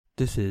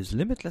This is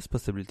Limitless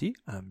Possibility.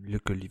 I'm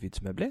Luc Olivier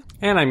Dumeblet.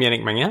 And I'm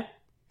Yannick Magnan.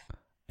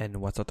 And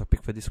what's our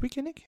topic for this week,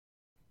 Yannick?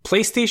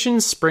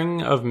 PlayStation's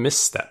Spring of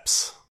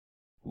Missteps.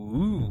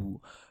 Ooh,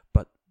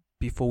 but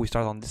before we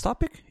start on this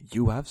topic,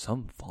 you have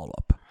some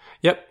follow-up.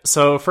 Yep,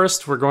 so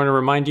first we're going to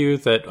remind you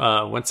that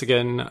once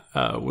again,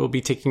 we'll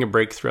be taking a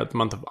break throughout the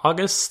month of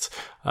August.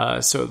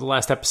 So the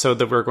last episode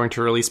that we're going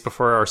to release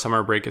before our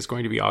summer break is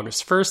going to be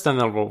August 1st, and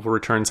then we'll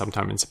return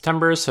sometime in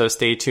September. So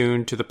stay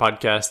tuned to the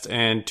podcast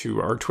and to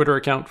our Twitter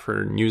account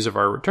for news of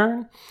our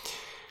return.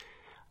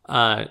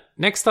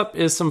 Next up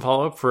is some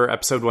follow-up for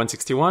episode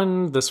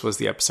 161. This was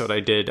the episode I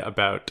did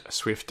about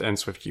Swift and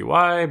Swift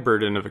UI,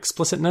 Burden of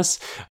Explicitness.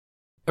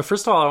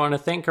 First of all, I want to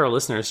thank our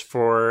listeners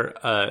for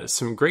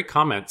some great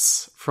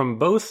comments from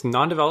both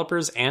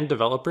non-developers and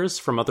developers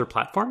from other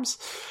platforms.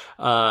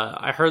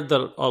 I heard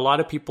that a lot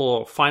of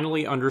people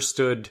finally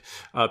understood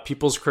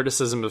people's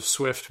criticism of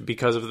Swift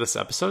because of this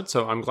episode,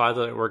 so I'm glad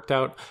that it worked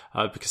out,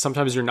 because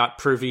sometimes you're not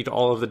privy to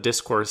all of the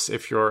discourse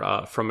if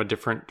you're from a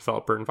different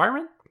developer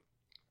environment.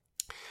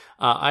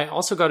 I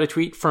also got a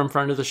tweet from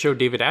friend of the show,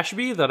 David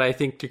Ashby, that I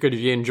think you could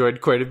have enjoyed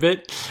quite a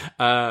bit.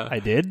 I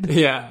did?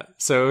 Yeah,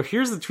 so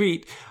here's the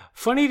tweet.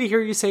 Funny to hear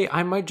you say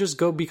I might just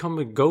go become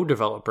a Go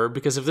developer,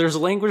 because if there's a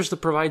language that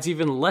provides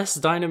even less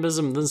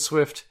dynamism than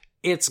Swift,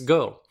 it's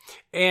Go.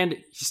 And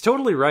he's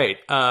totally right.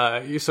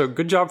 So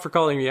good job for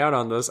calling me out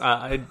on this.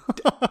 I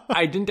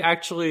didn't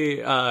actually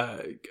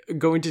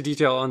go into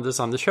detail on this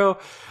on the show.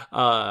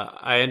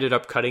 I ended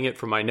up cutting it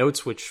from my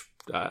notes, which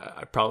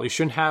I probably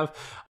shouldn't have.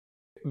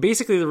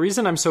 Basically, the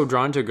reason I'm so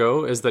drawn to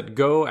Go is that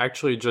Go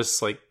actually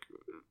just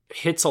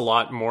hits a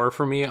lot more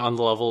for me on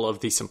the level of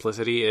the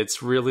simplicity.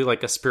 It's really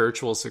like a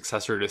spiritual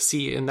successor to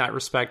C in that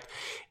respect.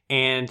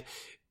 And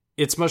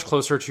it's much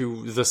closer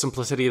to the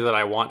simplicity that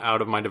I want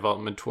out of my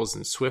development tools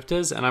than Swift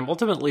is. And I'm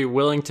ultimately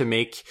willing to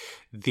make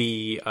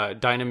the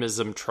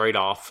dynamism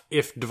trade-off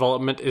if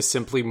development is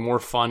simply more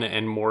fun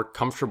and more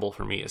comfortable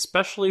for me,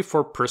 especially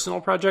for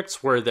personal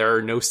projects where there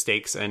are no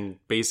stakes and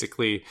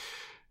basically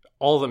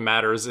all that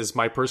matters is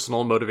my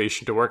personal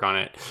motivation to work on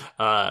it.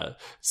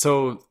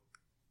 So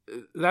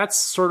that's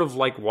sort of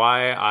like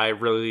why I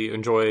really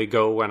enjoy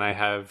Go when I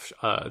have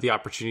the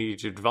opportunity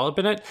to develop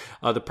in it.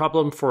 The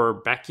problem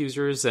for Mac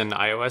users and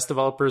iOS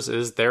developers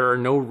is there are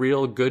no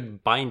real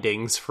good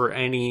bindings for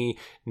any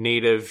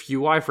native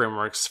UI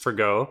frameworks for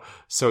Go.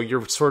 So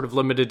you're sort of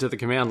limited to the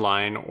command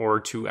line or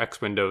to X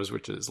Windows,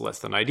 which is less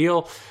than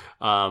ideal.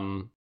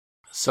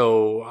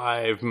 So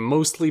I've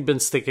mostly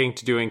been sticking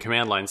to doing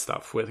command line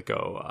stuff with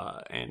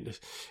Go, and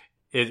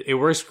it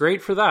works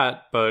great for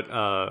that,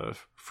 but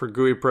for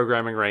GUI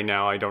programming right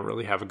now, I don't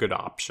really have a good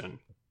option.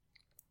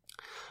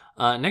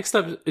 Next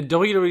up,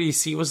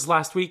 WWDC was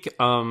last week,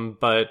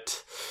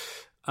 but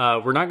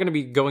we're not going to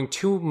be going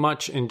too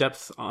much in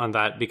depth on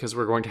that because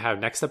we're going to have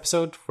next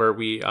episode where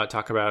we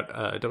talk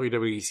about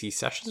WWDC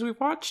sessions we've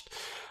watched.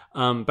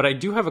 But I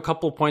do have a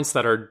couple points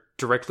that are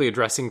directly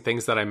addressing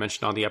things that I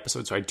mentioned on the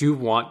episode, so I do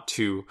want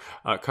to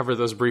cover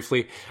those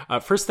briefly.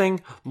 First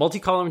thing,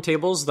 multi-column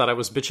tables that I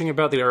was bitching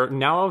about, they are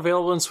now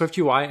available in Swift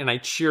UI, and I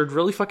cheered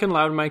really fucking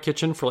loud in my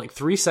kitchen for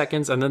 3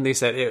 seconds, and then they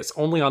said it's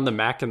only on the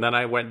Mac, and then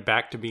I went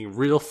back to being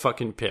real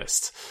fucking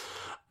pissed.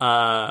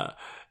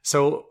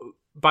 So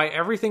by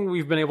everything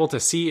we've been able to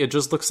see, it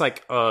just looks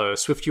like a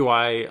Swift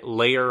UI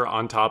layer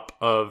on top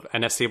of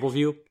an stable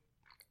view,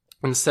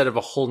 instead of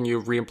a whole new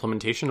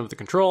re-implementation of the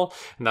control,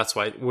 and that's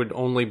why it would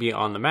only be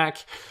on the Mac.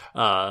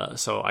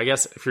 So I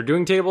guess if you're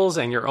doing tables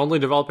and you're only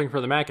developing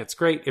for the Mac, it's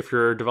great. If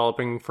you're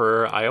developing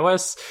for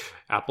iOS,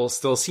 Apple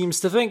still seems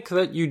to think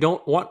that you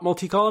don't want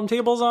multi-column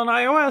tables on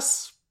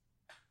iOS.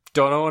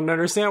 Don't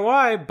understand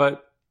why,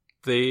 but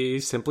they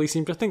simply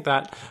seem to think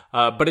that.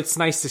 But it's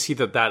nice to see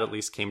that at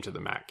least came to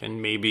the Mac,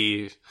 and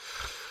maybe...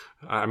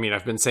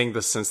 I've been saying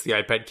this since the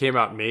iPad came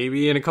out.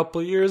 Maybe in a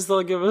couple of years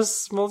they'll give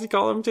us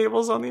multi-column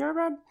tables on the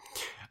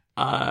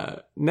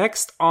iPad.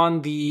 Next,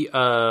 on the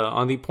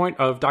point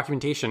of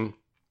documentation,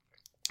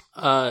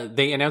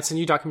 they announced a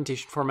new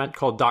documentation format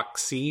called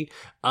DocC.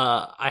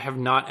 I have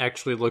not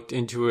actually looked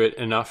into it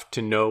enough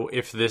to know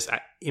if this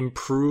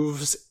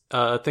improves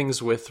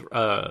things with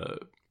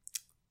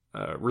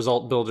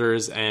result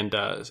builders and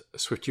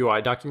Swift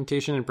UI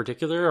documentation in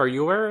particular. Are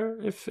you aware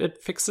if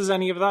it fixes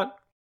any of that?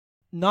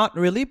 Not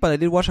really, but I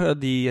did watch I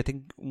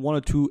think 1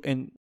 or 2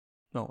 and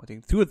no, I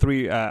think 2 or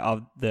 3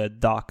 of the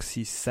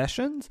DocC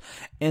sessions,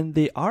 and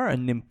they are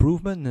an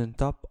improvement on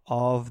top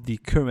of the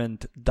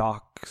current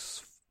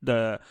docs,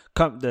 the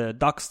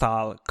doc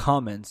style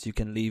comments you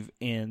can leave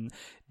in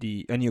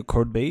your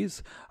code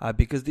base,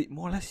 because they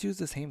more or less use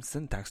the same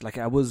syntax.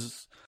 I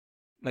was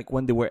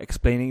when they were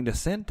explaining the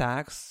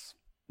syntax,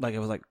 I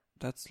was like,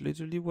 that's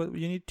literally what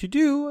you need to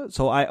do.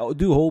 So I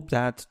do hope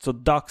that, so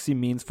DocC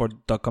means for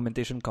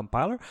documentation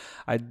compiler.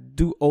 I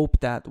do hope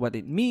that what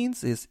it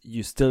means is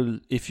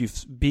if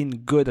you've been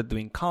good at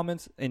doing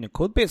comments in your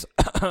code base,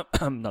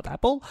 not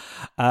Apple,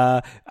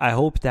 I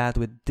hope that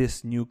with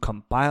this new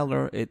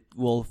compiler, it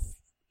will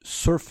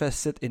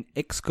surface it in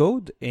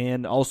Xcode.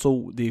 And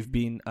also they've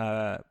been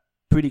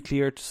pretty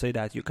clear to say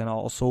that you can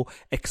also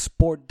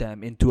export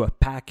them into a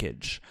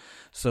package.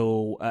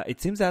 So it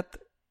seems that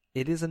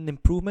it is an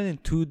improvement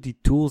into the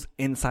tools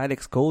inside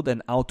Xcode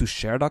and how to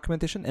share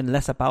documentation, and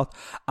less about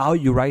how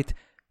you write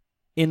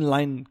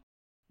inline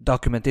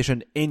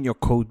documentation in your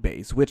code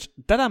base, which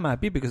that I'm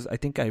happy, because I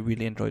think I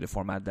really enjoy the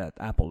format that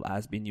Apple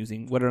has been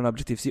using, whether in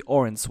Objective-C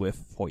or in Swift,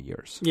 for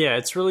years. Yeah,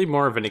 it's really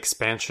more of an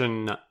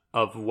expansion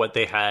of what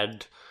they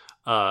had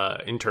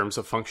in terms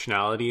of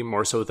functionality,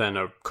 more so than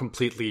a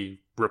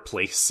completely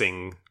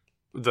replacing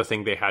the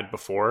thing they had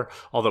before,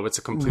 although it's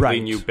a completely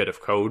new bit of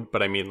code.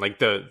 But I mean, like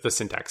the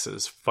syntax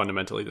is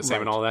fundamentally the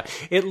same and all that.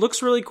 It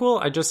looks really cool.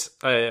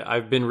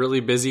 I've been really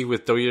busy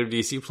with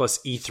WWDC plus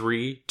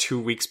E3 2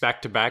 weeks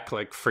back to back.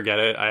 Like, forget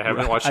it. I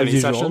haven't watched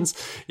any sessions.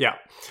 Yeah.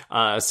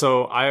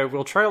 So I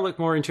will try to look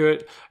more into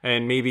it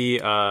and maybe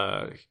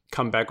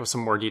come back with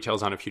some more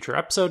details on a future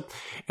episode.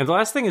 And the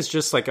last thing is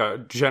just like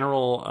a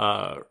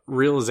general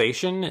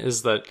realization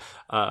is that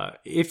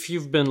if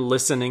you've been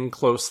listening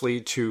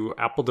closely to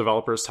Apple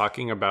developers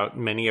talking about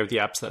many of the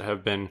apps that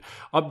have been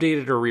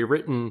updated or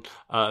rewritten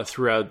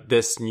throughout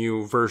this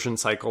new version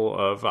cycle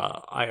of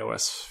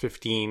iOS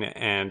 15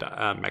 and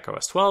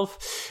macOS 12,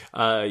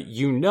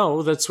 you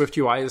know that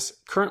SwiftUI is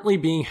currently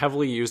being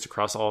heavily used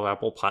across all of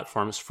Apple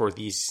platforms for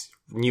these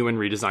new and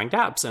redesigned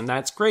apps. And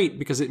that's great,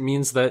 because it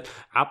means that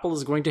Apple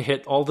is going to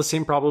hit all the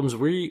same problems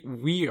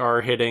we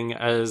are hitting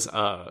as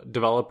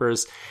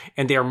developers,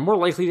 and they are more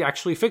likely to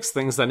actually fix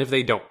things than if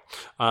they don't,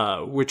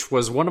 which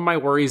was one of my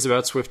worries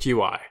about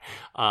SwiftUI.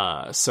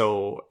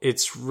 So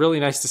it's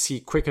really nice to see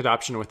quick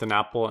adoption within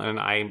Apple, and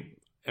I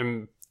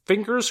am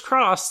fingers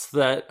crossed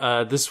that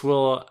this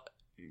will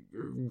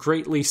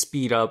greatly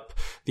speed up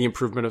the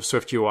improvement of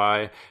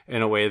SwiftUI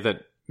in a way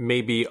that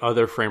maybe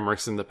other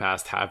frameworks in the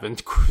past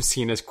haven't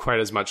seen as quite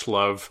as much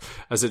love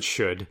as it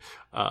should.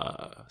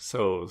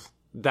 So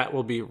that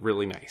will be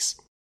really nice.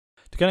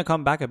 To kind of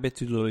come back a bit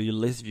to the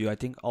list view,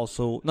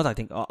 also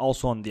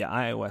on the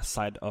iOS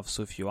side of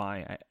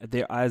SwiftUI,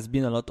 there has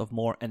been a lot of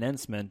more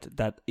enhancement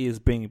that is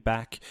bringing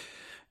back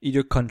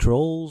either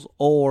controls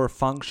or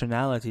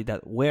functionality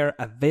that were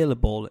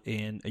available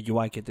in a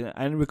UI kit.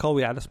 And recall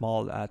we had a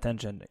small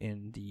tangent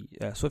in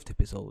the Swift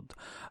episode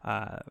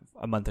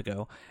a month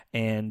ago,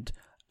 and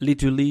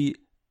literally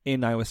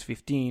in iOS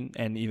 15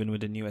 and even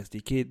with the new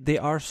SDK, they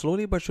are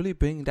slowly but surely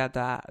bringing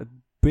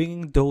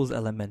those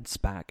elements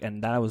back,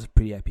 and that I was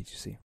pretty happy to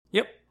see.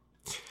 Yep.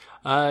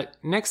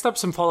 Next up,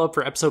 some follow-up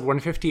for episode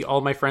 150.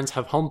 All my friends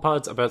have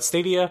HomePods about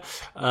Stadia.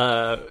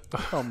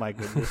 Oh my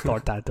goodness,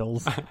 store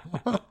titles.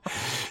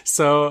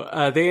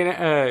 So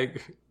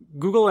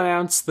Google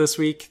announced this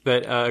week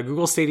that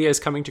Google Stadia is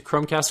coming to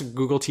Chromecast,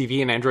 Google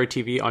TV, and Android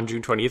TV on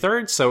June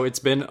 23rd. So it's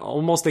been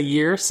almost a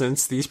year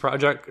since these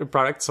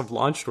products have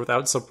launched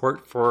without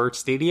support for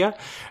Stadia,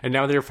 and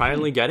now they're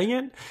finally getting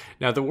it.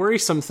 Now, the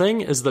worrisome thing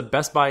is that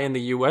Best Buy in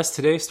the US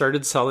today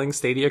started selling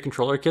Stadia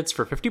controller kits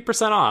for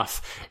 50%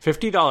 off,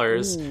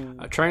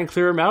 $50. Trying to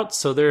clear them out,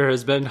 so there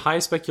has been high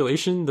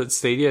speculation that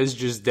Stadia is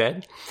just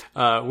dead,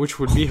 which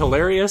would be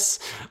hilarious,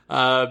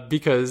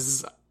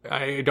 because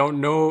I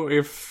don't know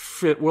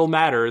if it will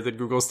matter that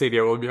Google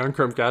Stadia will be on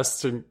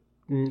Chromecast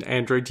and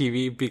Android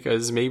TV,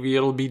 because maybe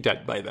it'll be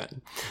dead by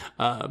then.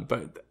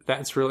 But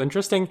that's real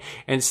interesting.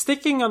 And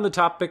sticking on the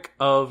topic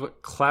of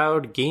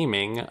cloud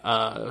gaming,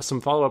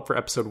 some follow-up for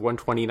episode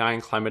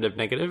 129, Climate of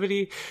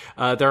Negativity.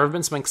 There have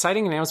been some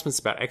exciting announcements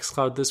about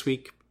xCloud this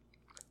week.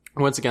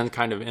 Once again,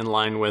 kind of in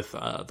line with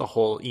the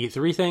whole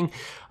E3 thing.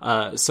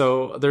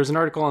 So there's an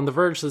article on The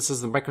Verge that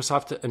says that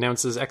Microsoft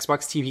announces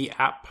Xbox TV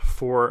app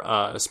for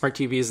smart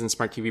TVs and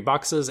smart TV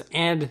boxes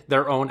and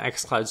their own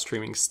xCloud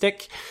streaming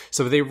stick.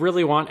 So they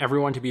really want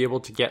everyone to be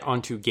able to get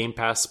onto Game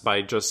Pass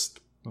by just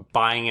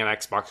buying an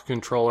Xbox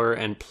controller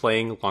and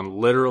playing on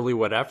literally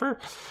whatever.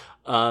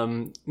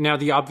 Now,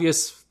 the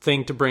obvious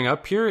thing to bring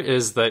up here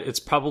is that it's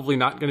probably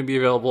not going to be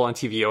available on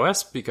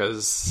tvOS,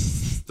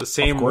 because the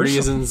same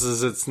reasons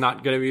as it's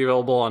not going to be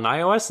available on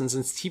iOS. And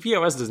since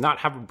tvOS does not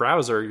have a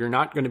browser, you're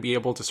not going to be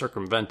able to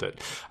circumvent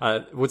it.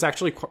 What's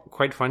actually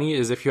quite funny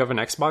is if you have an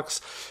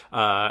Xbox,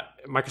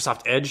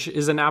 Microsoft Edge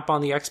is an app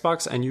on the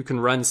Xbox, and you can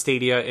run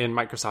Stadia in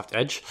Microsoft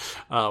Edge,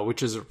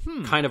 which is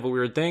kind of a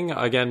weird thing.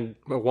 Again,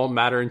 it won't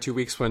matter in 2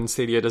 weeks when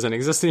Stadia doesn't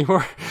exist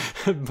anymore.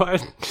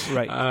 But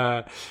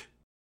right.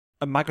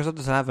 Microsoft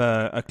doesn't have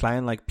a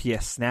client like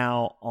PS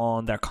Now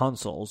on their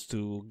consoles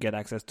to get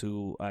access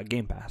to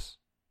Game Pass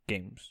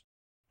games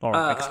or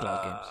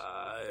xCloud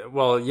games.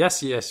 Well,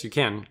 yes, you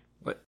can.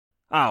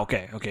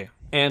 Okay.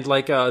 And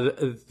like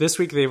this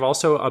week, they've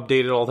also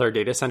updated all their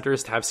data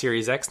centers to have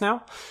Series X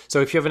now.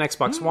 So if you have an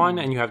Xbox One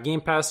and you have Game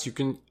Pass, you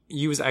can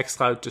use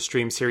xCloud to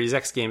stream Series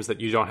X games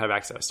that you don't have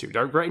access to.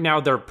 Right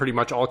now, they're pretty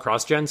much all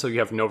cross-gen, so you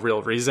have no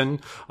real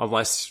reason,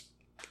 unless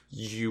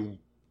you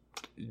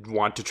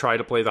want to try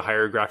to play the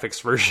higher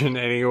graphics version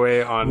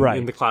anyway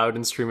in the cloud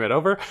and stream it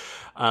over.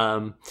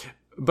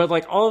 But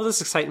like all of this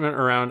excitement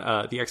around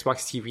the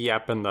Xbox TV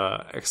app and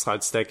the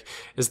xCloud Stick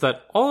is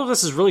that all of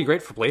this is really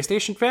great for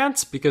PlayStation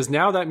fans, because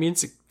now that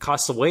means it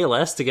costs way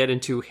less to get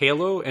into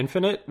Halo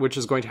Infinite, which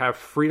is going to have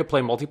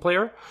free-to-play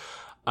multiplayer,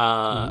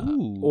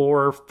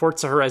 or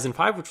Forza Horizon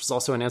 5, which was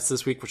also announced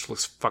this week, which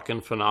looks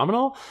fucking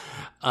phenomenal.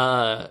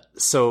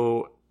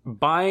 So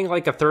buying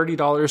like a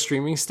 $30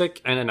 streaming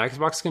stick and an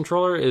Xbox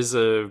controller is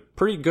a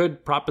pretty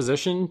good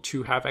proposition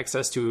to have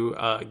access to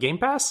Game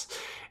Pass.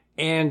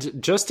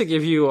 And just to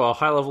give you a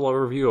high-level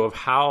overview of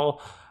how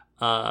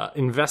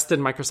invested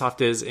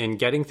Microsoft is in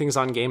getting things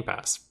on Game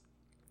Pass,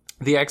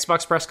 the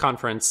Xbox press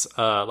conference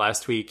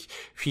last week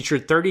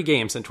featured 30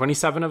 games, and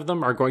 27 of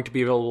them are going to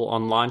be available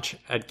on launch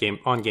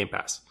on Game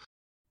Pass.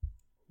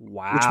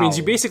 Wow. Which means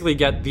you basically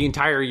get the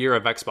entire year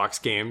of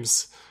Xbox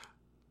games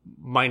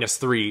minus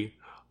 3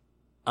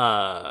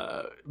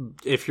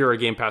 if you're a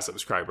Game Pass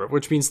subscriber,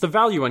 which means the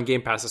value on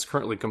Game Pass is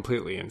currently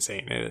completely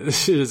insane.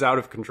 It is out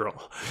of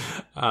control.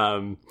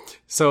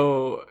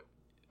 So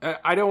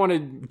I don't want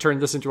to turn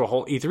this into a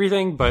whole E3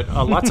 thing, but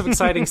lots of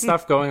exciting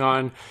stuff going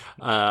on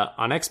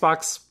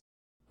Xbox.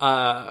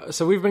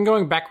 So we've been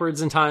going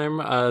backwards in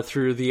time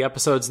through the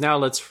episodes. Now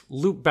let's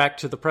loop back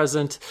to the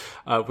present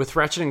with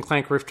Ratchet &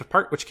 Clank Rift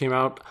Apart, which came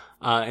out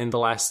in the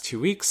last 2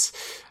 weeks.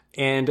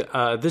 And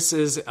this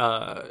is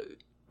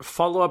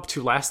follow-up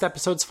to last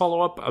episode's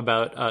follow-up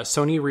about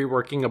Sony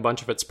reworking a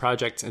bunch of its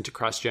projects into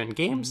cross-gen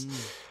games.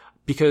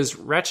 Because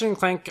Ratchet &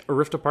 Clank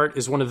Rift Apart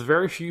is one of the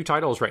very few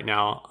titles right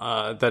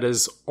now that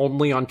is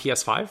only on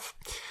PS5.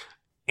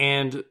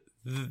 And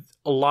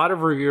a lot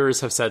of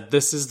reviewers have said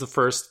this is the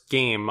first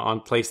game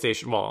on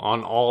PlayStation, well,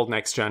 on all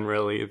next-gen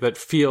really, that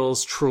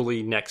feels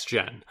truly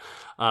next-gen.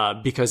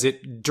 Because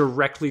it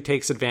directly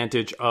takes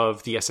advantage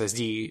of the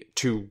SSD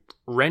to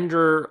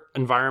render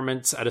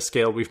environments at a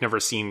scale we've never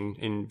seen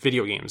in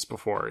video games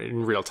before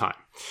in real time,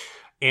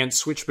 and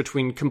switch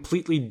between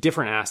completely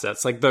different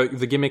assets. Like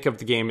the gimmick of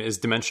the game is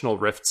dimensional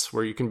rifts,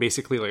 where you can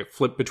basically like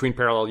flip between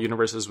parallel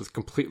universes with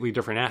completely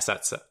different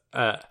assets.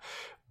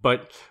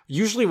 But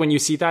usually when you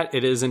see that,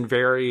 it is in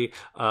very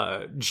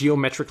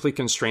geometrically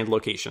constrained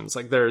locations.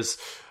 Like there's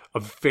a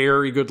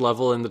very good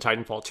level in the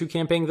Titanfall 2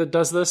 campaign that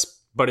does this,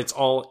 but it's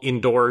all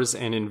indoors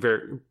and in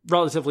very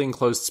relatively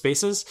enclosed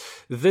spaces.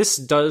 This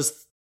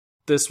does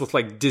this with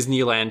like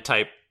Disneyland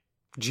type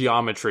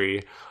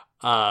geometry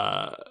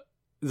that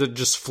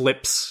just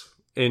flips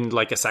in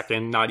like a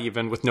second, not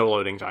even with no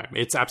loading time.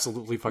 It's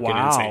absolutely fucking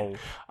insane.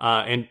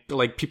 And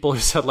like people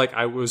have said, like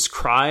I was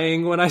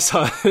crying when I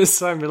saw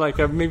this. I mean, like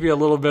I'm maybe a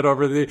little bit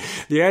over the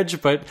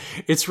edge, but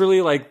it's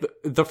really like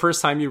the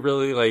first time you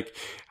really like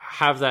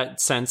have that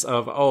sense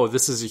of, oh,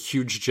 this is a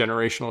huge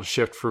generational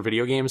shift for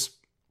video games.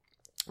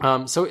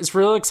 So it's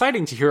really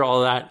exciting to hear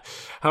all that.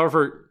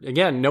 However,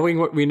 again, knowing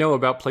what we know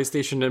about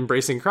PlayStation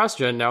embracing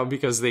cross-gen now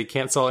because they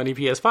can't sell any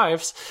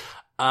PS5s,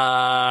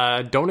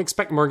 don't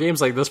expect more games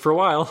like this for a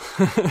while.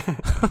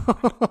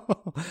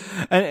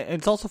 And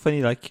it's also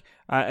funny, like,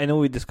 I know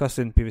we discussed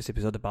in previous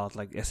episode about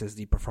like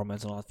SSD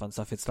performance and all that fun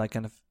stuff. It's like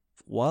kind of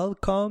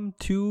welcome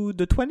to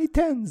the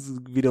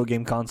 2010s video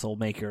game console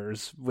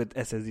makers with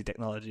SSD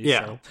technology.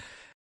 Yeah. So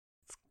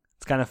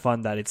it's kind of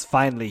fun that it's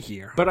finally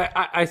here. But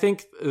I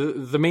think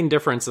the main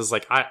difference is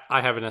like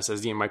I have an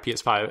SSD in my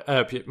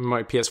PS5,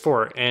 my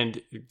PS4,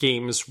 and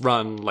games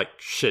run like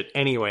shit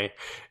anyway.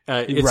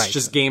 It's right.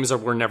 just games that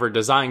were never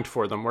designed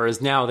for them. Whereas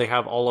now they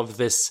have all of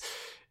this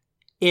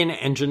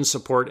in-engine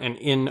support and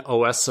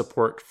in-OS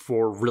support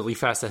for really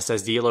fast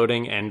SSD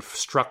loading and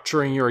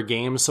structuring your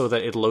game so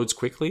that it loads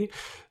quickly.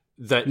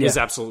 That is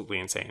absolutely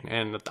insane,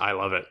 and I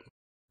love it.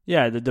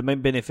 Yeah, the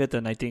main benefit,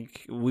 and I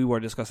think we were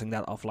discussing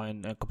that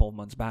offline a couple of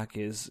months back,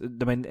 is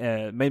the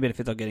main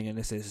benefit of getting an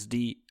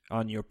SSD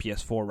on your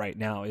PS4 right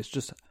now is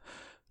just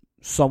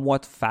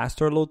somewhat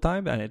faster load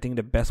time. And I think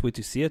the best way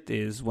to see it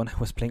is when I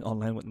was playing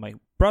online with my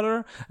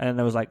brother,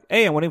 and I was like,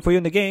 hey, I'm waiting for you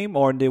in the game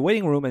or in the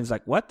waiting room, and he's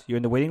like, what? You're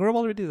in the waiting room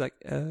already? He's like,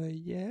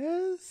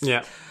 yes.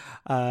 Yeah.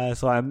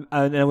 So I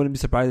wouldn't be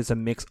surprised it's a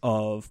mix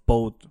of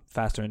both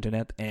faster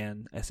internet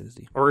and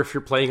SSD. Or if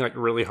you're playing like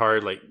really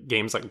hard, like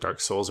games like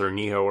Dark Souls or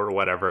Nioh or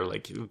whatever,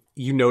 like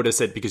you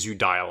notice it because you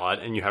die a lot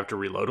and you have to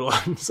reload a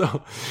lot.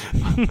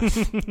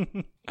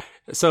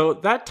 So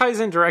that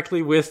ties in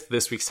directly with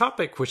this week's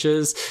topic, which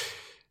is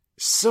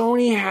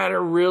Sony had a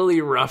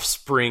really rough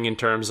spring in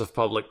terms of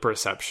public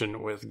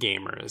perception with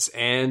gamers,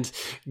 and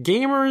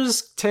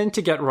gamers tend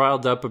to get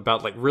riled up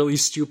about like really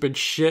stupid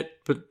shit,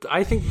 but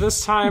I think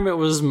this time it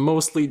was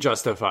mostly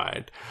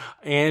justified.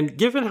 And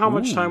given how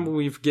much time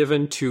we've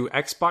given to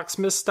Xbox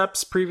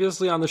missteps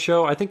previously on the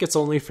show, I think it's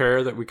only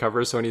fair that we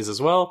cover Sony's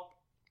as well.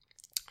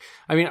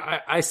 I mean,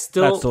 I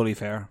still... That's totally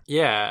fair.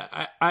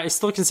 Yeah, I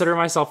still consider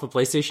myself a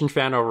PlayStation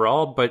fan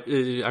overall, but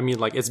I mean,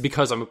 like, it's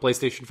because I'm a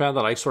PlayStation fan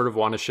that I sort of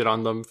want to shit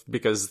on them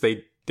because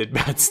they did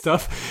bad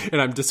stuff,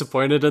 and I'm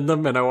disappointed in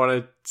them, and I want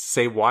to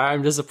say why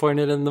I'm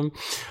disappointed in them.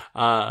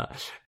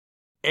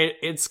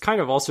 It's kind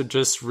of also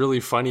just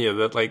really funny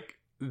that, like,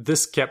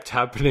 this kept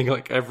happening,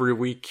 like, every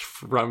week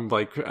from,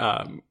 like,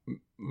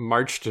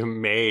 March to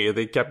May,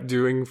 they kept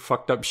doing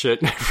fucked up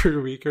shit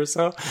every week or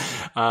so.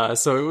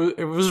 So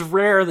it was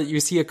rare that you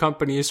see a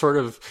company sort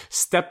of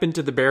step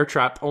into the bear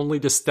trap only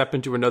to step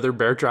into another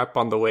bear trap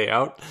on the way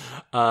out.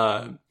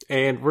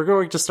 And we're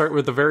going to start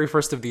with the very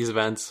first of these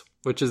events,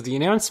 which is the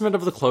announcement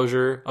of the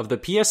closure of the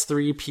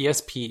PS3,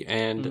 PSP,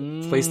 and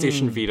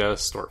PlayStation Vita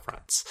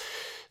storefronts.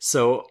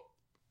 So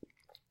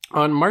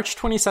on March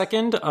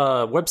 22nd,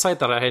 a website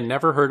that I had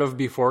never heard of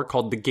before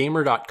called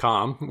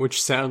thegamer.com,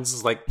 which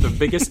sounds like the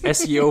biggest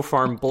SEO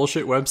farm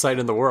bullshit website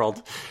in the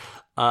world.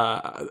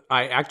 I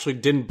actually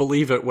didn't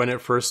believe it when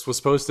it first was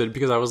posted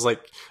because I was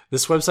like,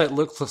 this website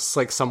looks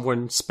like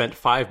someone spent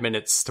 5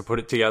 minutes to put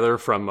it together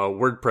from a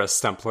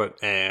WordPress template,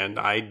 and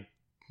I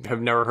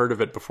have never heard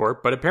of it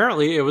before, but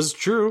apparently it was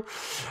true.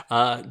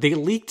 They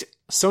leaked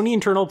Sony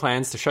internal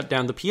plans to shut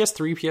down the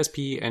PS3,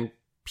 PSP, and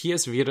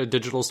PS Vita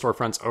digital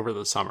storefronts over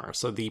the summer.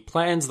 So the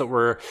plans that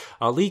were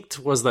leaked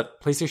was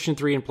that PlayStation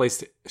 3 and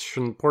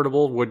PlayStation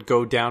Portable would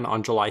go down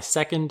on July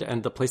 2nd,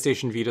 and the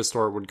PlayStation Vita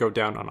store would go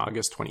down on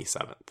August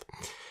 27th.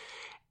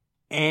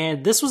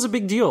 And this was a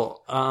big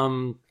deal.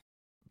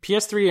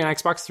 PS3 and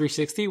Xbox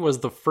 360 was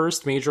the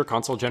first major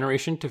console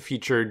generation to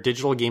feature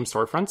digital game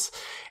storefronts,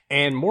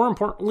 and more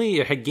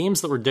importantly, it had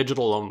games that were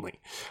digital only.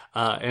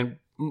 And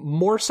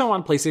more so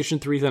on PlayStation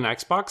 3 than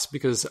Xbox,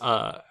 because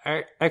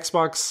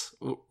Xbox,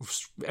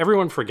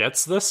 everyone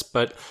forgets this,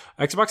 but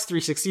Xbox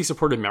 360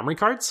 supported memory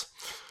cards.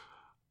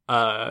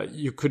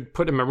 You could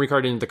put a memory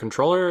card in the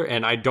controller,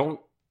 and I don't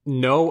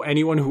know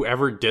anyone who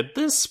ever did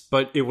this,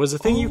 but it was a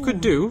thing you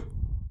could do.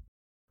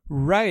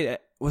 Right.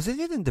 Was it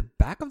in the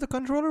back of the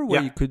controller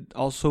where you could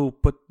also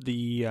put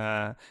the...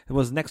 it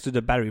was next to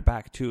the battery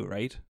pack too,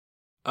 right?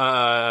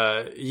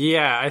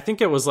 Yeah, I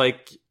think it was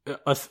like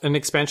an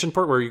expansion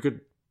port where you could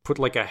put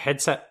like a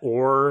headset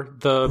or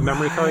the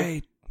memory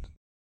card.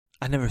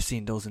 I never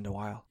seen those in a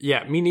while.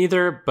 Yeah, me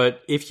neither.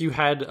 But if you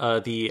had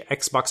the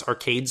Xbox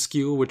Arcade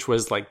SKU, which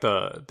was like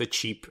the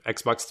cheap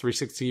Xbox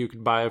 360 you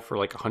could buy for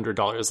like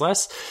 $100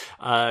 less,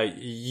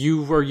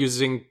 you were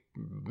using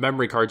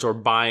memory cards or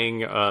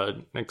buying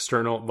an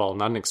external, well,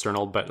 not an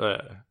external, but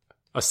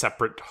a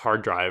separate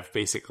hard drive,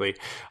 basically.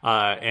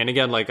 And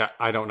again, like,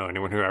 I don't know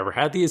anyone who ever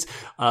had these.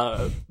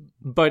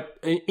 But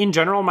in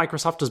general,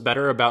 Microsoft is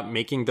better about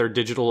making their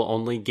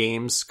digital-only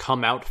games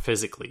come out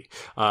physically.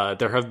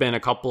 There have been a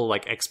couple,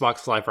 like,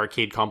 Xbox Live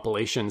Arcade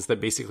compilations that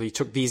basically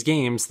took these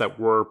games that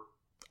were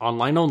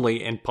online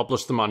only and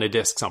published them on a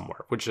disc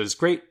somewhere, which is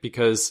great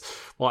because,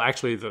 well,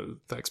 actually the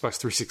Xbox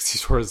 360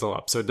 store is still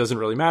up, so it doesn't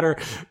really matter.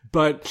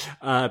 But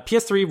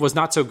PS3 was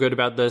not so good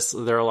about this.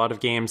 There are a lot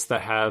of games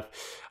that have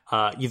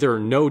either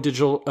no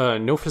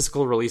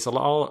physical release at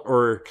all,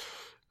 or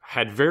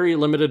had very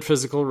limited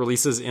physical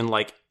releases in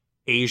like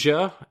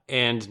Asia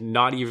and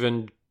not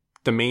even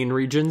the main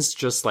regions.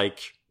 Just like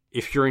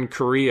if you're in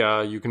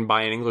Korea, you can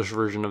buy an English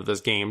version of this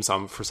game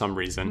for some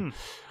reason.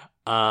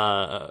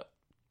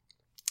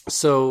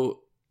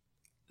 So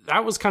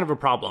that was kind of a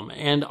problem.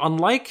 And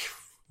unlike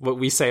what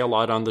we say a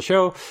lot on the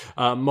show,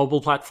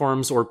 mobile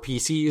platforms or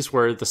PCs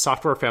where the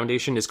software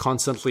foundation is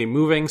constantly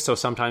moving, so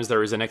sometimes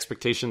there is an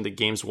expectation that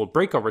games will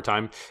break over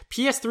time,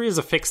 PS3 is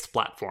a fixed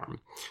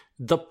platform.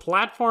 The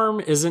platform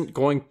isn't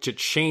going to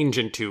change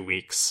in 2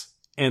 weeks,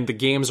 and the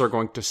games are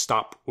going to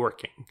stop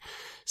working.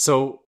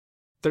 So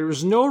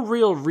there's no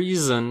real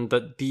reason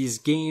that these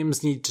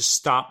games need to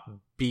stop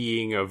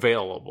being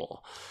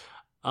available.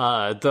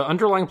 The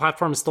underlying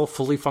platform is still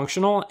fully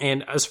functional,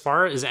 and as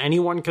far as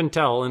anyone can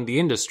tell in the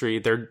industry,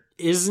 there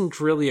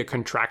isn't really a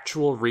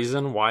contractual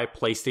reason why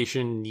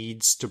PlayStation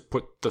needs to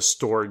put the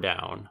store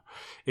down.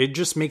 It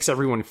just makes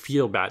everyone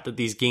feel bad that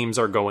these games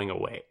are going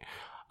away.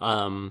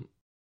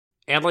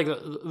 And like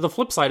the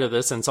flip side of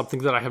this, and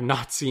something that I have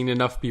not seen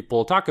enough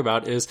people talk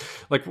about, is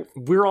like,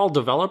 we're all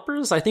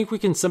developers. I think we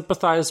can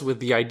sympathize with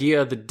the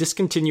idea that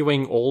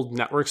discontinuing old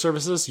network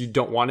services you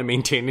don't want to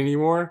maintain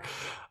anymore,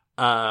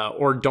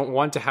 or don't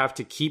want to have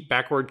to keep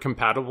backward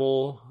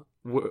compatible,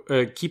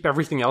 keep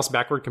everything else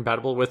backward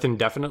compatible with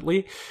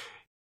indefinitely.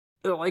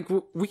 Like,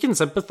 we can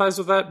sympathize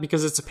with that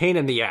because it's a pain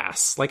in the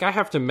ass. Like, I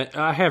have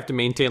to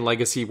maintain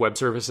legacy web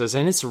services,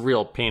 and it's a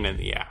real pain in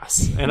the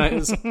ass. And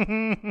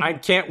I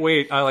can't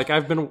wait.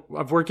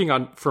 I'm working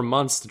on for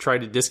months to try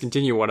to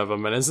discontinue one of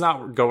them, and it's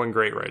not going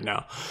great right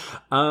now.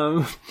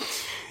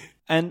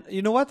 And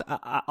you know what?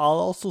 I'll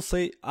also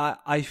say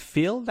I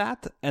feel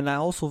that, and I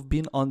also have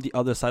been on the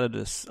other side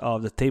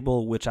of the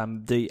table, which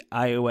I'm the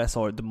iOS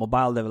or the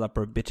mobile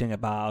developer bitching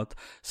about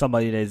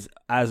somebody that is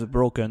as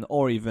broken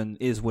or even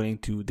is willing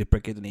to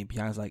deprecate an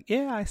API. It's like,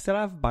 yeah, I still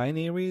have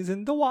binaries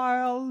in the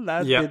wild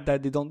that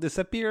they don't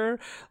disappear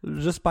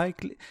just by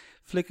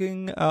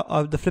flipping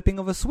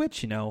of a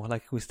switch. You know,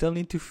 like, we still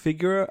need to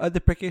figure a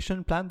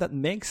deprecation plan that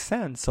makes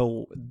sense.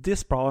 So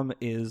this problem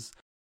is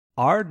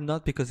hard,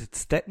 not because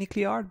it's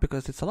technically hard,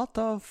 because it's a lot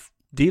of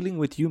dealing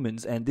with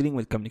humans and dealing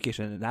with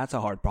communication, and that's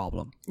a hard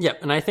problem. Yeah,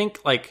 and I think,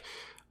 like,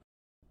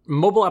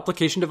 mobile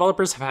application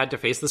developers have had to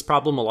face this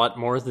problem a lot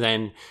more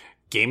than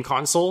game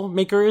console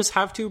makers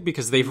have to,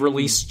 because they've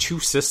released 2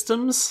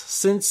 systems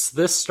since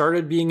this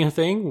started being a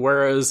thing,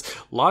 whereas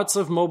lots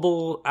of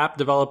mobile app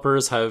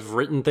developers have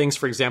written things,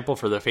 for example,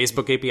 for the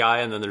Facebook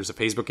API, and then there's a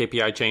Facebook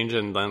API change,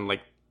 and then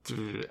like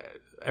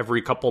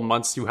every couple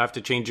months you have to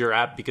change your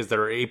app because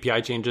there are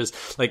API changes.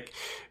 Like,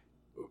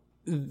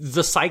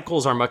 the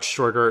cycles are much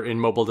shorter in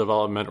mobile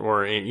development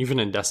or even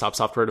in desktop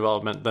software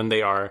development than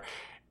they are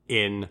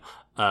in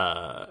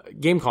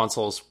game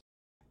consoles.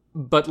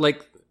 But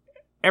like,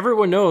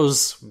 everyone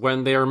knows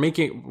when they are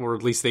making, or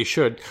at least they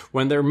should,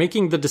 when they're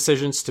making the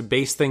decisions to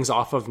base things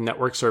off of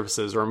network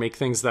services or make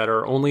things that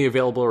are only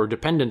available or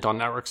dependent on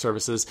network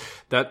services,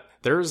 that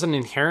there's an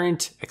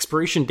inherent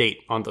expiration date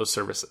on those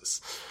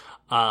services.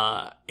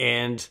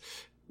 And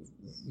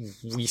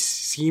we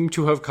seem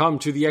to have come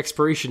to the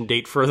expiration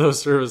date for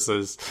those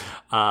services.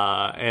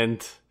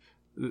 And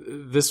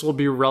this will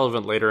be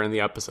relevant later in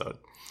the episode.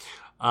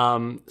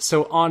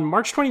 So on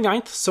March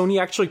 29th, Sony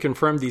actually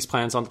confirmed these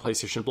plans on the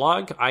PlayStation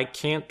blog. I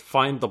can't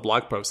find the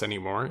blog post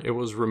anymore. It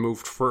was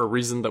removed for a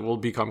reason that will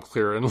become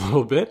clear in a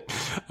little bit.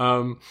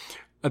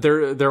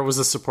 There was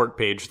a support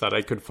page that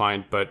I could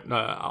find, but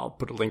I'll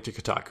put a link to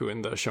Kotaku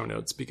in the show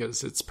notes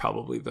because it's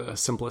probably the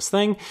simplest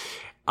thing.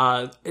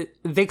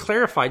 They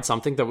clarified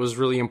something that was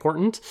really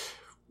important,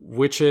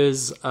 which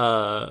is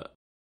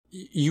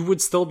you would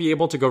still be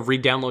able to go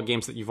re-download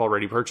games that you've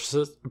already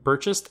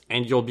purchased,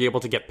 and you'll be able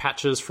to get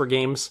patches for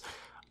games,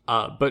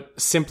 but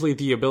simply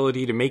the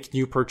ability to make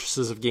new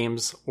purchases of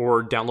games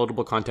or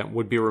downloadable content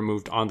would be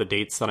removed on the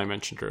dates that I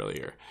mentioned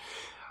earlier.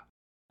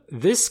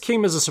 This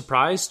came as a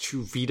surprise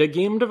to Vita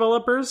game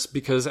developers,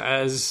 because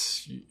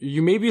as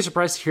you may be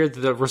surprised to hear that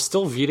there were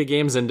still Vita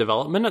games in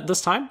development at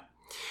this time.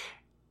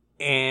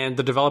 And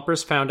the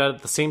developers found out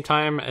at the same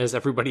time as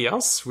everybody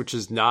else, which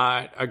is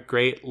not a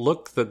great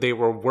look, that they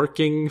were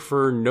working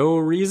for no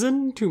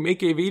reason to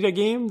make a Vita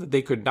game that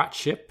they could not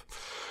ship.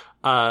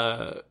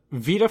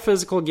 Vita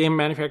physical game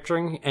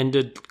manufacturing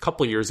ended a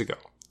couple years ago,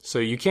 so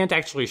you can't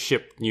actually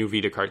ship new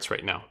Vita carts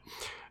right now.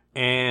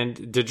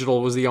 And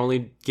digital was the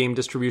only game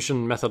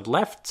distribution method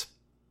left,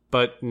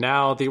 but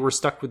now they were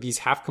stuck with these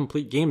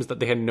half-complete games that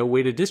they had no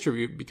way to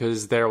distribute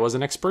because there was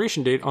an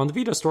expiration date on the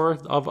Vita store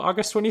of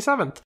August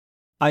 27th.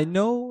 I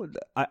know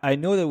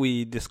that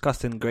we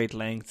discussed in great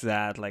length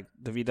that like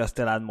the Vita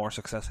still had more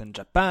success in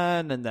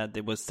Japan and that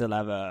they would still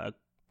have a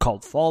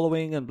cult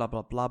following and blah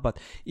blah blah. But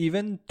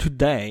even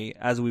today,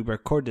 as we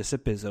record this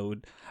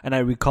episode, and I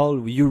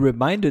recall you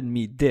reminded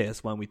me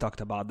this when we talked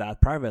about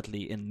that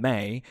privately in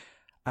May,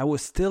 I'm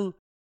still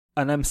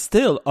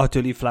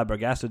utterly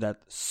flabbergasted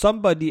that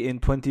somebody in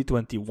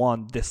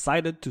 2021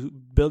 decided to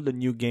build a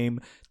new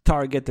game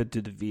targeted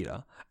to the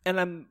Vita.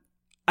 And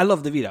I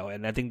love the Vita,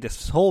 and I think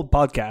this whole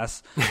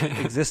podcast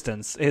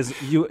existence is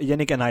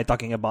Yannick and I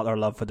talking about our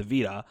love for the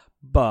Vita,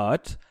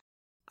 but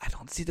I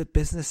don't see the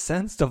business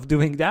sense of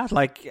doing that.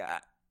 Like,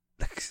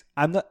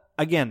 I'm not,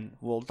 again,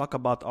 we'll talk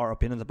about our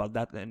opinions about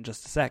that in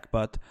just a sec,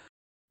 but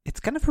it's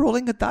kind of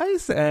rolling a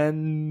dice,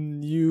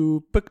 and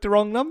you picked the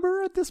wrong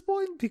number at this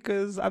point,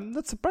 because I'm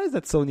not surprised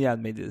that Sony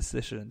had made the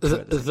decision.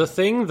 The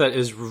thing that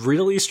is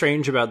really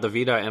strange about the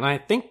Vita, and I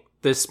think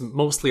this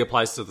mostly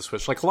applies to the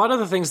Switch. Like, a lot of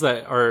the things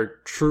that are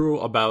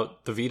true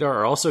about the Vita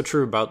are also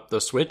true about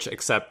the Switch,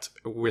 except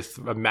with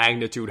a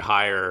magnitude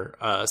higher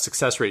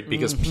success rate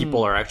because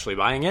people are actually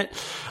buying it.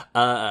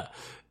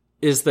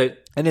 Is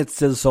that... And it's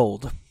still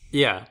sold.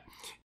 Yeah.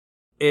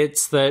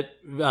 It's that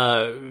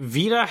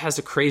Vita has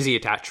a crazy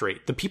attach rate.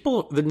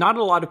 Not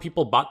a lot of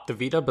people bought the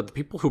Vita, but the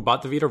people who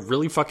bought the Vita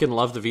really fucking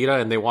love the Vita,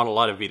 and they want a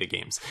lot of Vita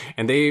games.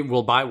 And they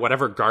will buy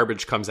whatever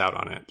garbage comes out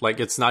on it. Like,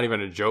 it's not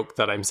even a joke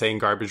that I'm saying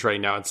garbage right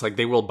now. It's like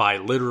they will buy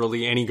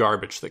literally any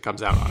garbage that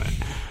comes out on it.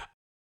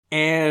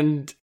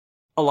 And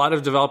a lot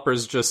of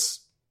developers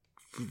just...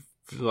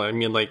 I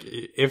mean, like,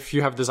 if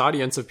you have this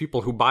audience of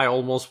people who buy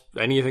almost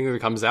anything that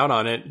comes out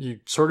on it,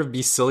 you sort of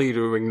be silly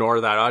to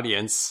ignore that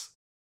audience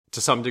to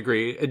some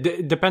degree.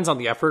 It depends on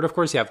the effort, of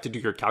course. You have to do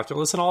your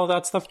calculus and all of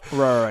that stuff.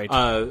 Right.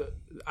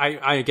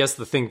 I guess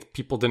the thing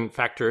people didn't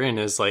factor in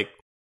is, like,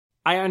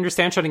 I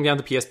understand shutting down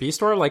the PSP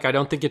store. Like, I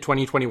don't think in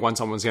 2021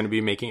 someone's going to be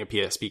making a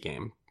PSP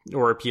game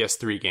or a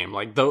PS3 game.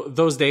 Like,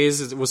 those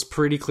days, it was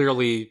pretty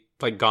clearly,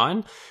 like,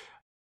 gone.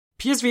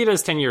 PS Vita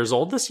is 10 years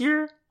old this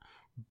year.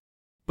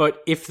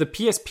 But if the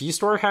PSP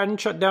store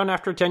hadn't shut down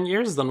after 10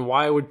 years, then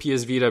why would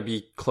PS Vita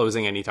be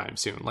closing anytime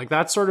soon? Like,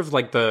 that's sort of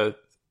like the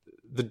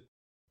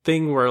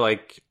thing where,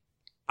 like,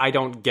 I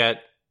don't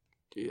get...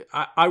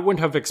 I wouldn't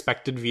have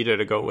expected Vita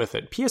to go with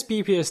it.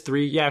 PSP,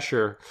 PS3, yeah,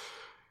 sure.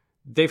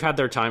 They've had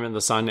their time in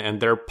the sun,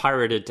 and they're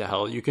pirated to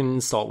hell. You can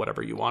install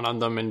whatever you want on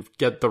them and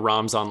get the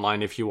ROMs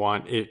online if you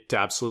want it to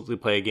absolutely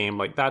play a game.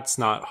 Like, that's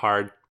not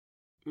hard.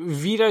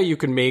 Vita, you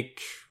can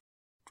make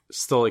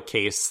still a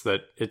case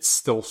that it's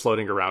still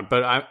floating around.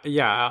 But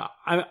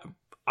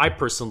I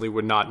personally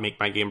would not make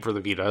my game for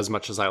the Vita as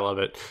much as I love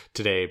it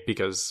today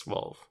because,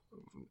 well...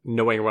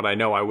 knowing what I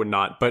know, I would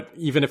not. But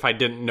even if I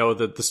didn't know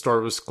that the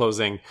store was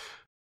closing,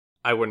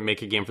 I wouldn't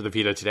make a game for the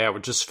Vita today. I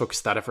would just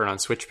focus that effort on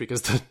Switch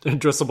because the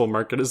addressable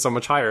market is so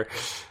much higher.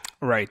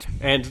 Right.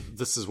 And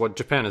this is what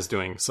Japan is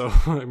doing. So,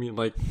 I mean,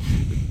 like,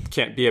 it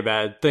can't be a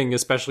bad thing,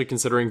 especially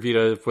considering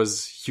Vita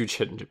was a huge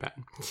hit in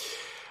Japan.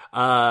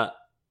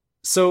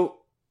 So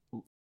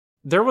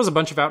there was a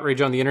bunch of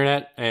outrage on the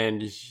internet,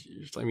 and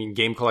I mean,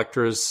 game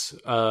collectors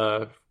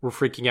were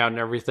freaking out and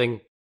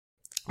everything.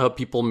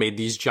 People made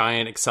these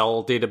giant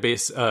Excel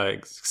spreadsheets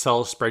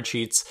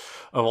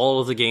of all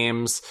of the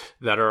games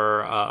that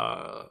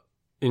are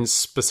in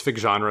specific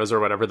genres or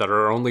whatever that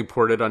are only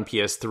ported on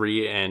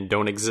PS3 and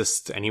don't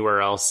exist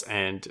anywhere else,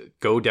 and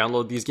go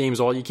download these games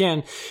all you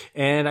can.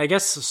 And I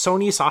guess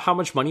Sony saw how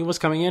much money was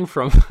coming in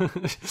from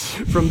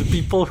from the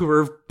people who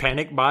were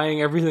panic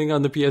buying everything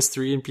on the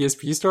PS3 and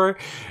PSP store,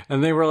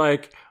 and they were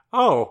like,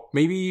 oh,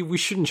 maybe we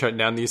shouldn't shut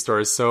down these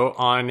stores. So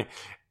on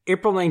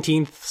April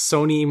 19th,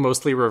 Sony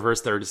mostly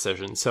reversed their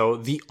decision. So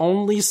the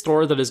only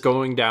store that is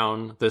going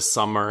down this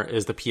summer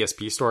is the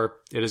PSP store.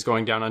 It is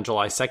going down on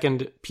July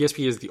 2nd.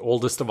 PSP is the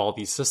oldest of all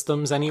these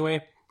systems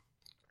anyway.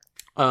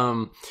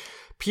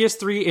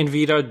 PS3 and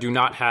Vita do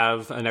not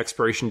have an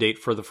expiration date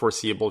for the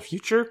foreseeable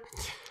future.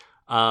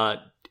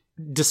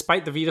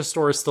 Despite the Vita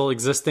store still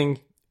existing,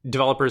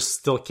 developers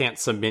still can't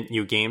submit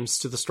new games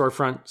to the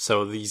storefront.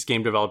 So these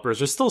game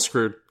developers are still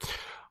screwed.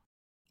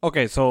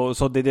 Okay, so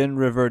they didn't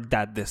revert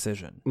that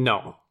decision.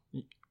 No.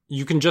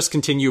 You can just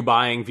continue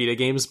buying Vita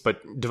games, but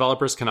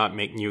developers cannot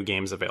make new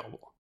games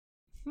available.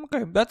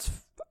 Okay, that's,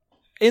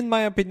 in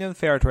my opinion,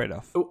 fair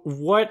trade-off.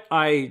 What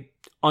I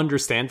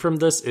understand from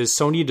this is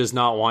Sony does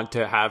not want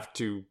to have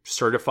to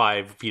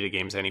certify Vita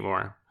games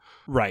anymore.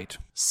 Right.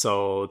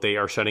 So they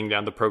are shutting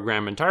down the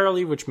program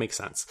entirely, which makes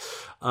sense.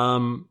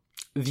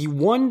 The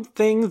one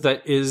thing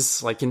that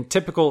is, like, in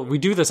typical, we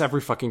do this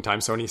every fucking time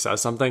Sony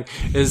says something,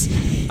 is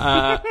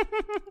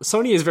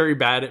Sony is very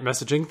bad at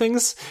messaging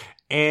things.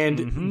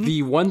 And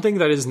the one thing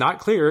that is not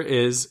clear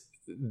is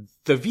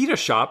the Vita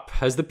shop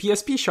has the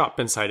PSP shop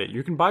inside it.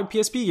 You can buy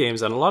PSP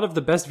games, and a lot of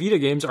the best Vita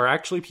games are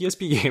actually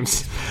PSP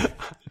games.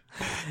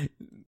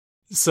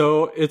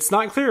 So it's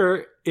not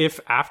clear if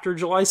after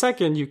July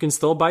 2nd you can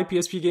still buy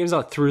PSP games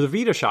out through the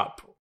Vita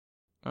shop.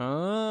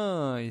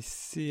 Oh, I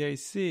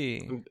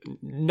see.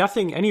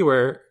 Nothing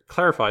anywhere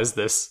clarifies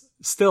this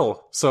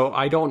still, so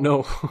I don't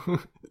know.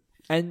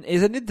 And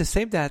isn't it the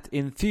same that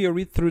in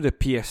theory through the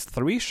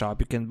PS3 shop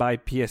you can buy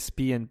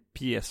PSP and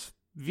PS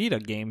Vita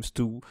games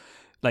to,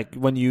 like,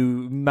 when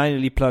you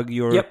manually plug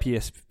your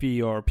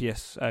PSP or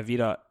PS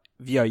Vita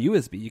via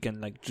USB, you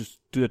can, like, just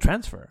do the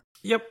transfer.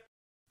 Yep.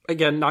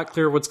 Again, not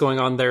clear what's going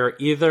on there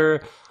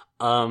either.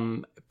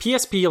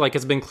 PSP, like,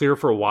 it's been clear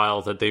for a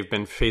while that they've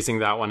been phasing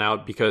that one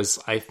out, because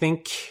I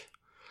think,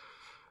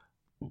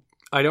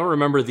 I don't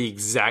remember the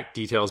exact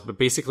details, but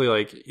basically,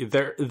 like,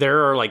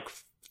 there are like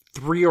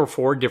 3 or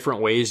 4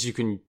 different ways you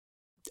can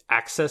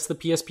access the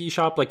PSP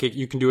shop. Like,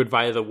 you can do it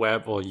via the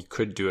web. Well, you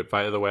could do it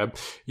via the web.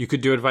 You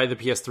could do it via the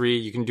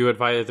PS3. You can do it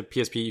via the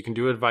PSP. You can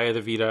do it via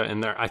the Vita.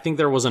 And I think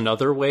there was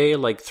another way,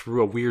 like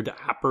through a weird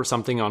app or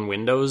something on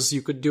Windows,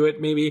 you could do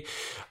it maybe.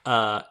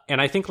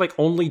 And I think like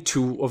only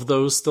 2 of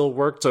those still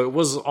worked. So it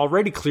was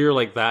already clear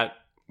like that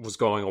was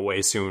going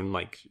away soon.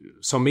 Like,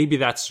 so maybe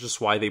that's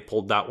just why they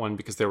pulled that one,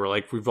 because they were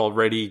like, we've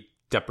already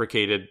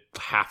deprecated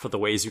half of the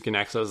ways you can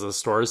access the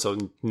store, so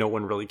no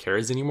one really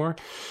cares anymore.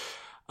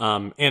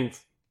 And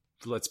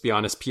let's be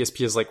honest,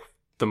 PSP is like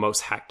the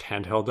most hacked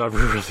handheld ever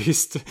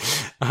released.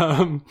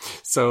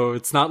 So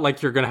it's not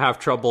like you're going to have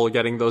trouble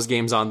getting those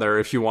games on there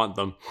if you want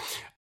them.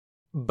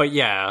 But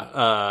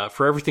yeah,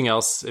 for everything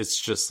else,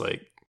 it's just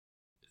like,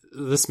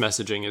 this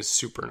messaging is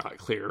super not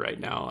clear right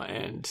now.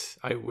 And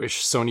I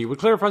wish Sony would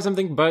clarify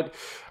something, but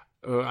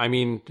I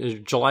mean,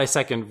 July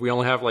 2nd, we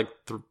only have like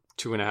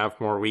 2.5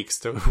 more weeks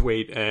to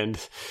wait, and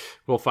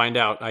we'll find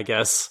out, I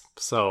guess.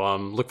 So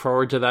look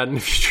forward to that in a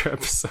future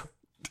episode.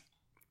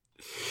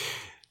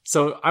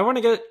 So I want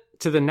to get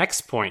to the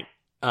next point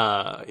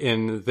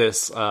in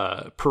this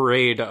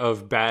parade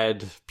of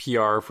bad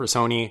PR for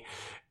Sony,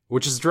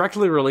 which is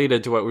directly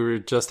related to what we were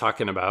just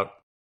talking about.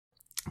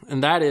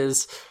 And that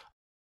is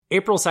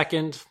April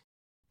 2nd,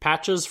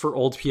 patches for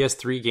old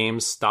PS3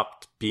 games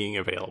stopped being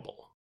available.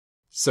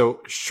 So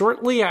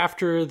shortly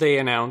after they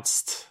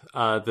announced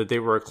that they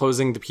were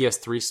closing the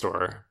PS3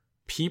 store,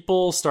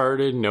 people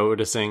started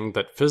noticing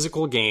that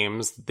physical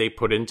games they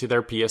put into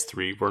their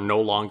PS3 were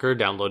no longer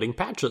downloading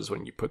patches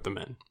when you put them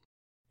in.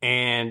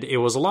 And it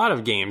was a lot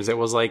of games. It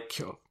was like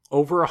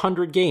over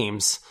 100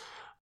 games.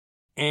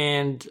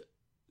 And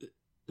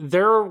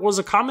there was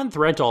a common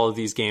thread to all of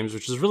these games,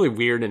 which is really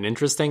weird and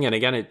interesting. And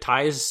again, it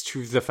ties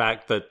to the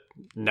fact that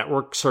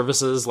network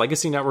services,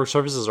 legacy network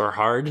services, are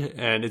hard,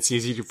 and it's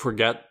easy to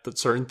forget that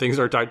certain things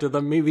are tied to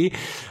them, maybe.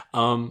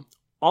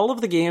 All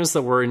of the games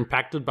that were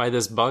impacted by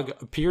this bug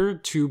appear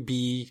to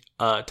be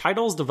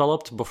titles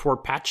developed before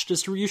patch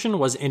distribution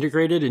was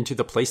integrated into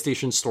the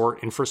PlayStation Store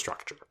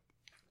infrastructure.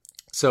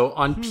 So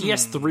on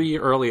PS3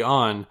 early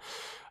on,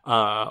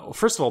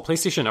 first of all,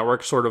 PlayStation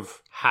Network sort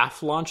of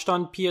half launched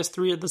on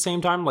PS3 at the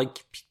same time.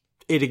 Like,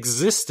 it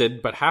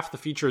existed, but half the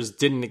features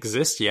didn't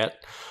exist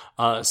yet.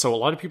 So a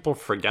lot of people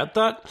forget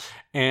that.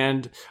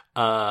 And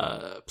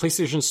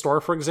PlayStation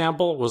Store, for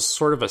example, was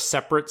sort of a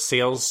separate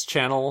sales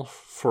channel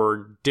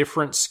for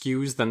different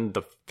SKUs than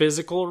the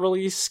physical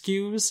release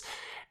SKUs.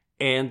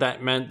 And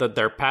that meant that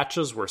their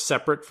patches were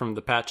separate from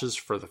the patches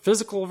for the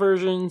physical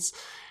versions.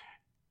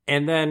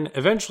 And then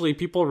eventually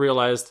people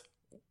realized,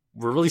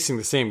 we're releasing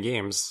the same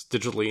games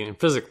digitally and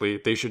physically.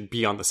 They should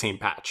be on the same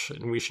patch,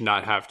 and we should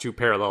not have two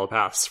parallel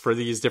paths for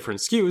these different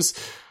SKUs.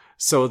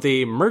 So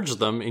they merged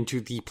them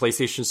into the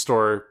PlayStation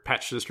Store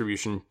patch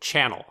distribution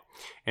channel.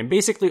 And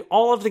basically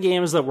all of the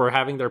games that were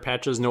having their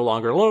patches no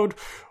longer load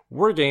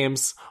were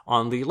games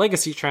on the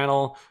Legacy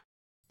channel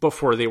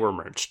before they were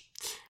merged.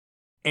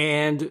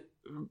 And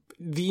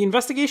the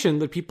investigation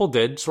that people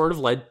did sort of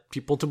led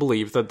people to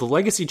believe that the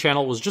Legacy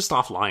channel was just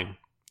offline.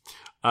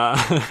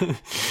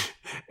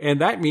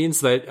 And that means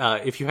that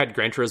if you had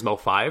Gran Turismo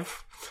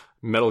 5,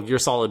 Metal Gear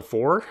Solid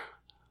 4,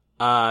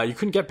 you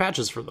couldn't get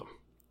patches for them.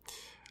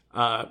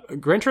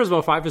 Gran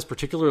Turismo 5 is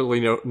particularly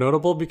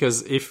notable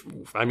because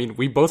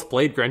we both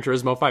played Gran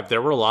Turismo 5.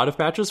 There were a lot of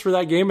patches for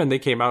that game, and they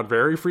came out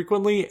very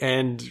frequently,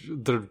 and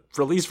the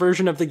release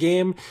version of the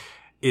game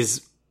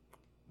is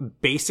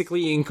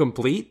basically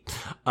incomplete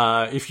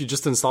if you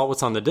just install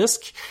what's on the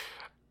disc.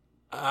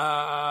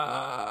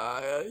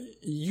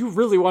 You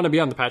really want to be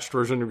on the patched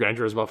version of Gran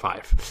Turismo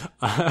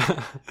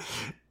 5.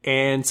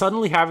 And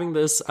suddenly having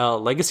this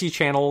Legacy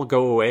channel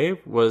go away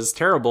was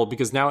terrible,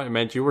 because now it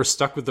meant you were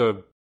stuck with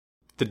the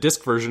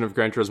disc version of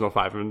Gran Turismo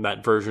 5, and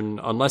that version,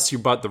 unless you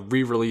bought the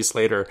re-release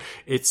later,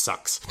 it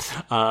sucks.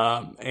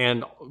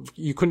 And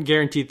you couldn't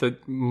guarantee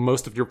that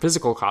most of your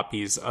physical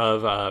copies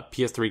of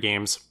PS3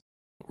 games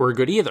were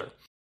good either.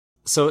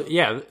 So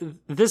yeah,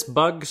 this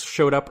bug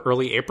showed up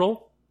early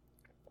April,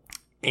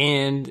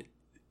 and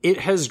it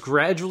has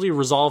gradually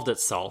resolved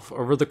itself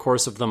over the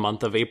course of the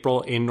month of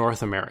April in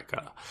North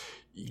America.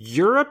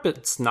 Europe,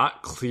 it's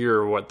not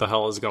clear what the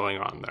hell is going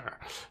on there.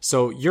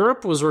 So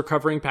Europe was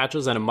recovering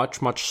patches at a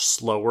much, much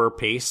slower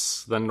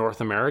pace than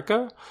North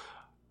America.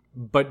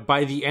 But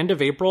by the end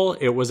of April,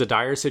 it was a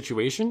dire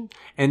situation.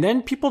 And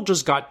then people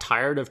just got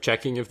tired of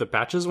checking if the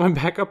patches went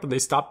back up, and they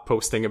stopped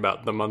posting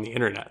about them on the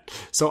internet.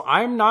 So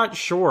I'm not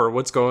sure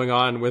what's going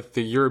on with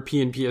the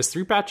European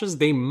PS3 patches.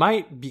 They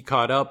might be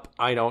caught up.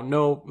 I don't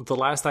know. The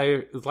last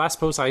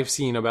post I've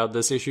seen about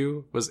this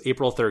issue was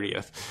April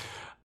 30th.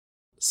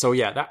 So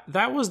yeah,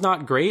 that was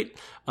not great.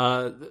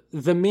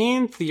 The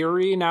main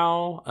theory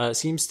now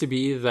seems to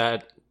be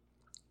that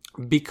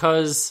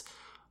because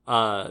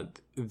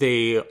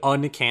they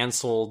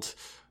uncanceled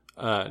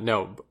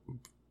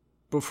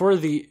before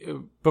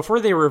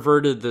they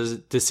reverted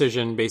the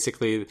decision,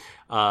 basically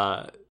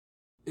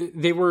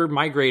they were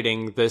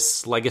migrating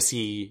this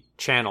Legacy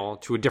channel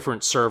to a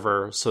different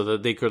server so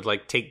that they could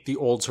take the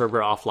old server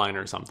offline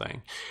or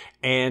something.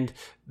 And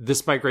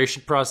this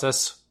migration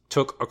process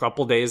took a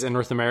couple days in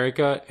North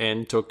America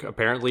and took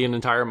apparently an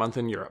entire month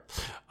in Europe,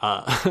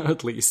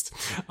 at least.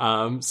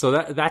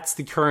 So that's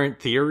the current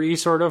theory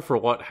sort of for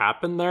what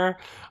happened there.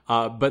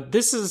 But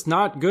this is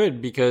not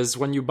good, because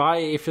when you buy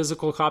a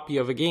physical copy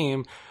of a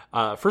game,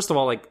 first of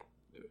all,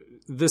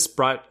 this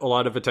brought a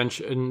lot of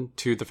attention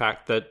to the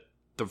fact that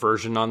the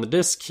version on the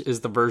disc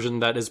is the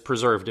version that is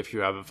preserved if you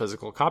have a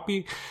physical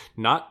copy,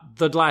 not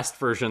the last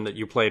version that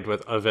you played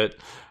with of it.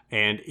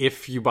 And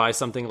if you buy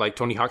something like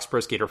Tony Hawk's Pro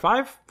Skater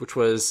 5, which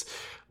was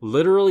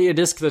literally a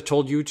disc that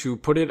told you to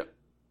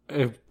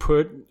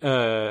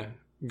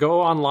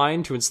go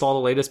online to install the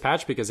latest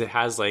patch because it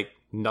has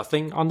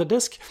nothing on the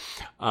disc,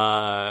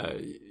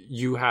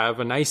 you have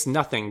a nice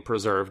nothing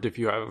preserved if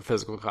you have a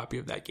physical copy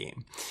of that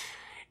game.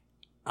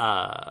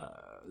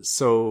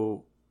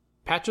 So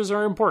patches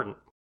are important.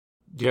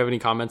 Do you have any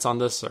comments on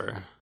this,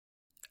 or?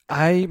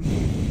 I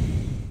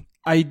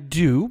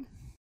do.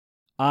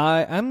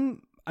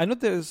 I know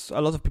there's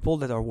a lot of people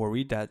that are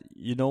worried that,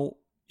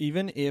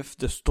 even if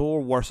the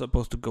store were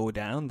supposed to go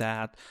down,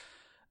 that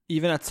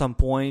even at some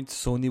point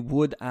Sony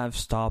would have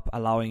stopped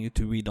allowing you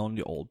to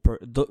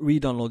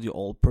re-download the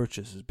old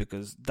purchases,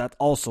 because that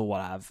also will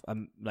have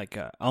an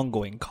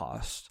ongoing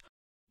cost.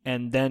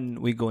 And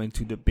then we go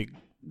into the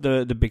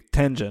big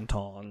tangent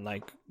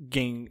on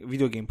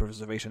video game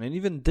preservation and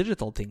even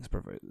digital things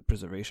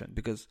preservation,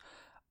 because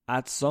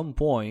at some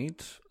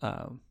point,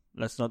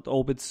 let's not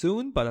hope it's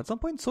soon, but at some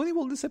point Sony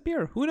will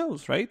disappear. Who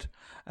knows, right?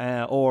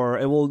 Or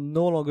it will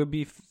no longer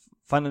be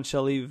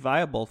financially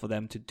viable for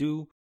them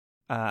to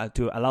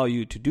allow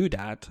you to do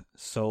that.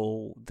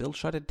 So they'll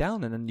shut it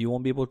down, and then you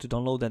won't be able to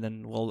download, and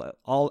then we'll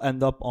all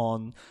end up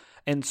on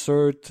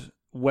insert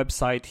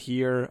website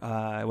here,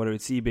 whether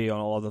it's eBay or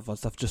all of that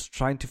stuff, just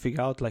trying to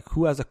figure out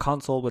who has a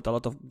console with a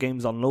lot of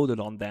games unloaded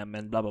on them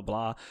and blah blah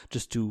blah,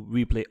 just to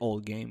replay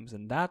old games.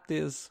 And that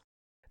is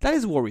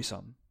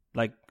worrisome.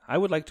 I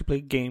would like to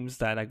play games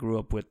that I grew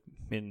up with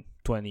in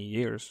 20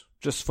 years,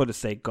 just for the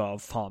sake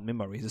of fond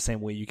memories, the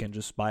same way you can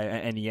just buy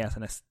an NES.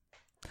 And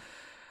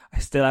I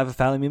still have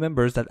family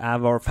members that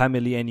have our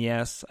family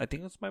NES. I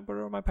think it's my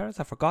brother or my parents.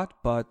 I forgot,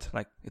 but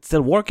like it's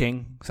still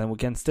working, so we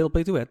can still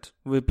play to it.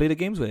 We play the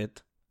games with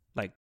it.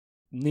 Like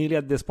nearly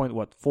at this point,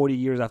 40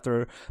 years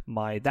after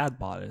my dad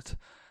bought it.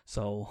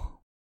 So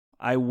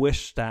I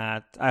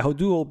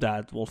do hope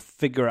that we'll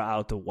figure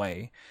out a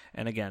way.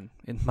 And again,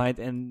 it might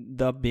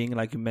end up being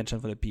like you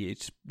mentioned for the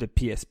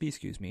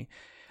PSP,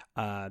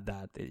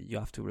 that you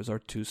have to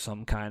resort to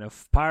some kind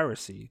of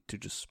piracy to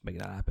just make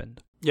that happen.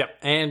 Yeah,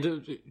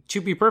 and to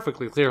be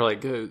perfectly clear,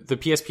 like the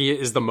PSP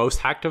is the most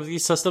hacked of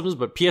these systems,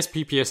 but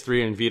PSP,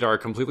 PS3, and Vita are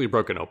completely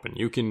broken open.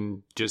 You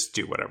can just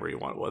do whatever you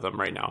want with them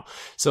right now.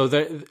 So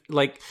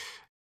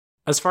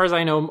as far as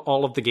I know,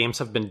 all of the games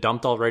have been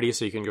dumped already,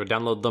 so you can go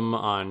download them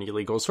on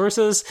illegal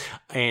sources,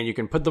 and you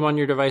can put them on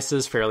your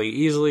devices fairly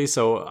easily.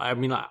 So, I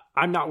mean,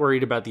 I'm not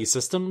worried about these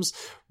systems,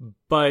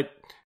 but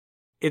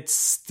it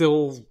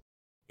still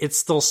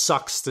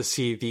sucks to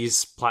see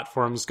these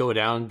platforms go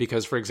down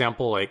because, for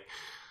example, like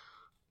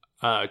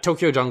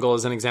Tokyo Jungle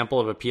is an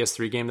example of a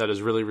PS3 game that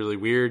is really, really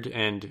weird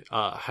and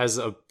has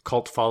a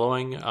cult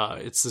following.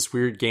 It's this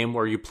weird game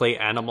where you play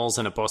animals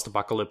in a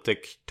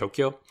post-apocalyptic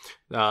Tokyo.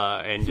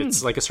 And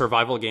it's like a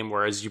survival game,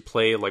 whereas you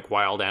play like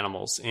wild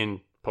animals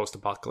in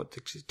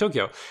post-apocalyptic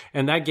Tokyo.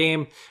 And that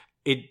game,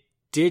 it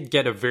did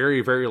get a very,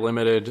 very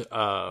limited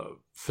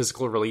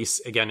physical release,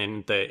 again,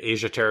 in the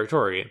Asia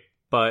territory.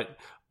 But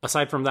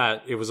aside from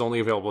that, it was only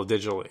available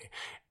digitally.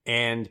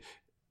 And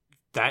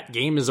that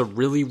game is a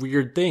really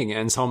weird thing,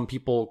 and some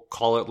people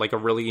call it like a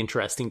really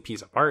interesting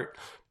piece of art.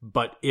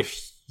 But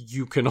if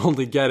you can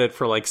only get it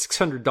for like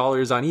 $600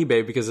 on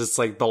eBay because it's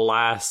like the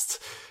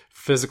last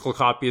physical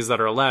copies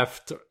that are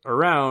left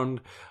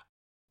around,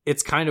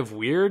 it's kind of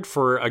weird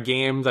for a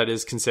game that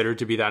is considered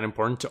to be that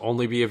important to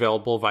only be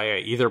available via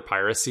either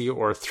piracy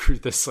or through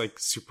this like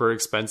super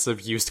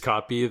expensive used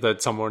copy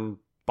that someone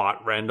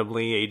bought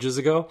randomly ages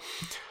ago.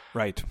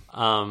 Right.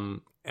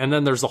 And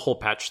then there's the whole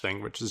patch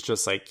thing, which is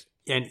just like,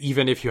 and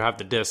even if you have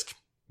the disc,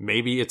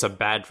 maybe it's a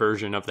bad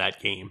version of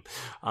that game.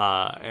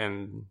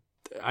 And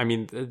I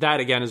mean, that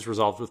again is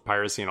resolved with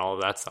piracy and all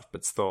of that stuff,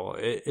 but still,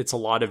 it's a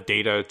lot of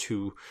data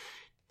to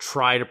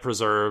try to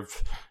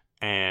preserve.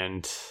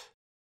 And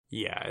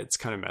yeah, it's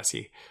kind of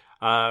messy.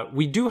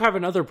 We do have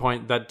another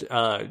point that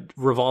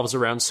revolves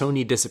around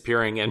Sony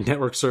disappearing and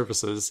network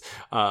services.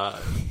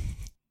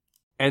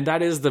 And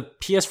that is the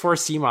PS4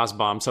 CMOS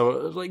bomb. So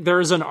like there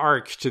is an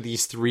arc to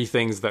these three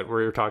things that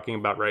we're talking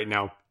about right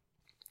now.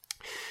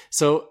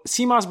 So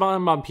CMOS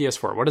bomb on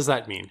PS4, what does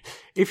that mean?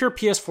 If your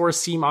PS4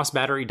 CMOS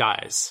battery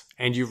dies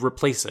and you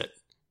replace it,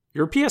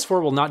 your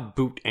PS4 will not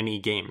boot any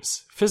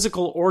games,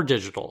 physical or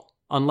digital,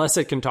 unless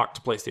it can talk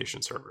to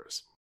PlayStation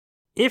servers.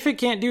 If it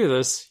can't do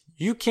this,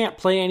 you can't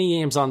play any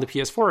games on the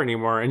PS4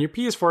 anymore, and your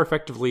PS4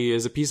 effectively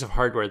is a piece of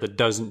hardware that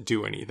doesn't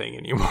do anything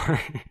anymore.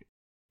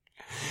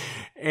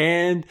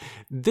 And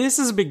this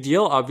is a big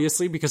deal,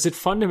 obviously, because it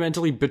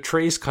fundamentally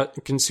betrays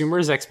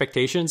consumers'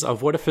 expectations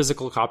of what a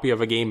physical copy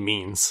of a game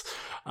means.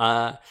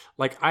 I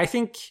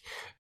think,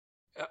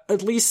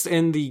 at least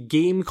in the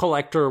game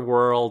collector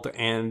world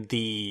and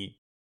the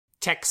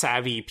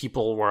tech-savvy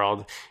people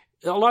world,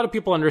 a lot of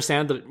people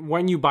understand that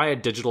when you buy a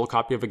digital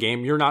copy of a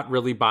game, you're not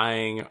really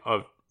buying a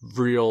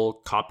real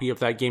copy of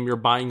that game. You're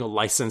buying a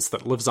license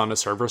that lives on a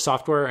server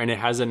software, and it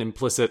has an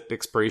implicit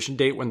expiration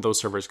date when those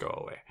servers go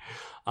away.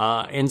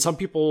 And some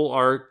people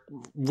are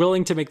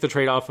willing to make the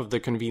trade-off of the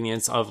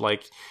convenience of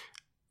like,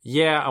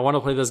 yeah, I want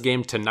to play this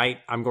game tonight.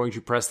 I'm going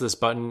to press this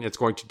button. It's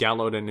going to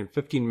download, and in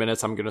 15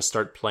 minutes, I'm going to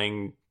start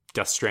playing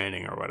Death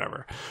Stranding or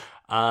whatever.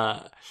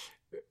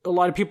 A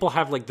lot of people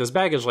have like this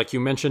baggage, like you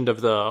mentioned,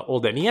 of the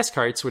old NES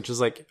carts, which is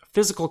like a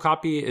physical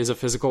copy is a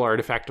physical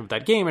artifact of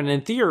that game. And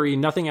in theory,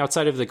 nothing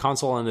outside of the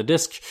console and the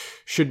disc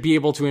should be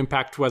able to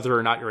impact whether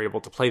or not you're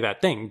able to play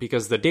that thing,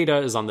 because the data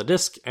is on the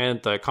disc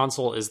and the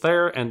console is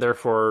there, and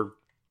therefore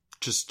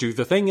just do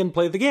the thing and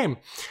play the game.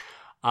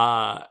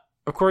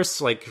 Of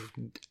course, like,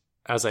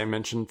 as I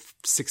mentioned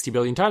 60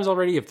 billion times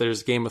already, if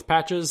there's a game with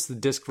patches, the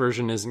disc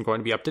version isn't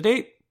going to be up to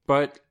date,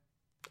 but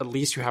at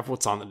least you have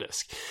what's on the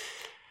disc.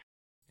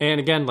 And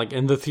again, like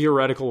in the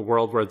theoretical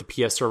world where the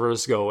PS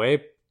servers go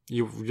away,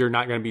 you're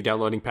not going to be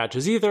downloading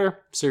patches either,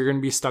 so you're going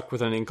to be stuck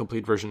with an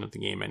incomplete version of the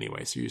game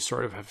anyway, so you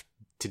sort of have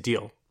to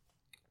deal.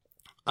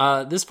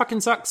 This fucking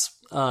sucks.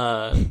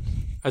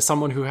 As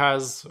someone who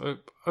has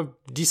a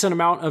decent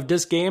amount of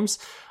disc games,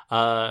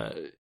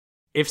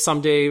 if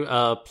someday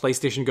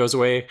PlayStation goes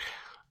away,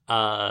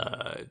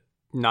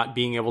 not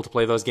being able to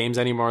play those games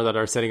anymore that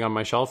are sitting on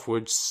my shelf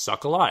would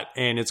suck a lot.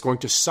 And it's going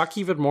to suck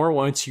even more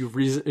once you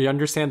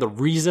understand the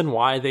reason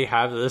why they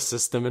have this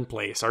system in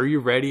place. Are you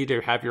ready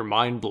to have your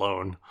mind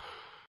blown?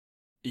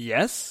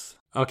 Yes.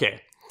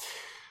 Okay.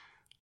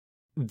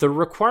 The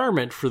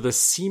requirement for the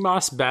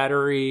CMOS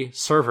battery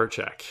server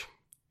check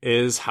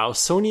is how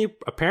Sony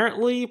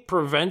apparently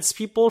prevents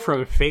people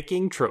from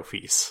faking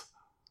trophies.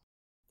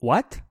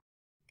 What?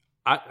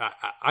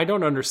 I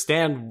don't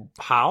understand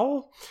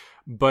how,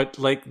 but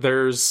like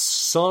there's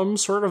some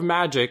sort of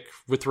magic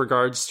with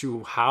regards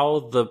to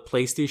how the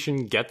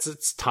PlayStation gets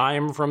its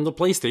time from the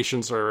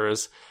PlayStation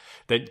servers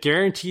that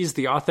guarantees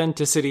the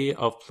authenticity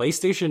of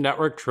PlayStation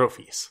Network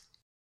trophies.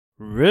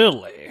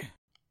 Really?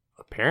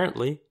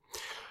 Apparently.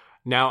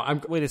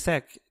 Now, Wait a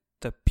sec.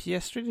 The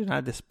PS3 didn't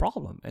have this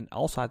problem and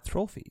also had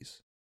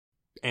trophies.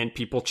 And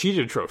people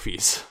cheated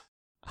trophies.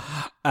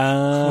 Fair.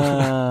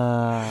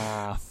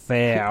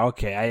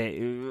 Okay.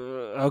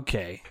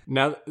 Okay.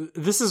 Now,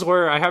 this is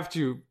where I have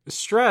to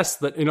stress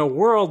that in a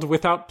world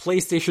without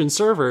PlayStation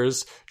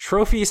servers,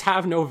 trophies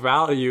have no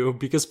value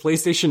because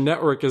PlayStation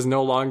Network is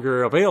no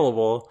longer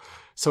available.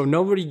 So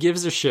nobody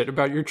gives a shit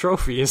about your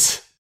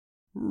trophies.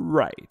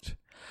 Right.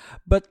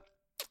 But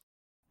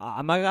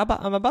I'm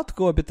about to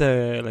go a bit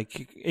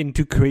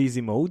into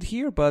crazy mode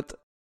here, but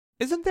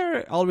isn't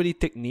there already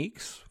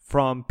techniques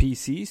from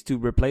PCs to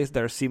replace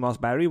their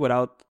CMOS battery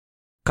without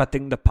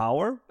cutting the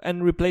power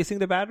and replacing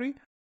the battery?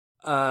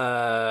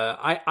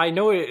 I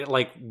know it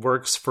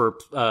works for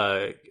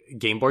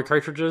Game Boy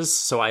cartridges,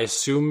 so I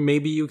assume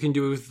maybe you can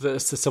do a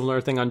similar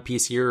thing on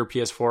PC or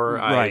PS4.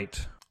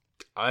 Right.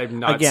 I'm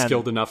not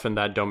skilled enough in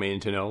that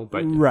domain to know,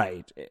 but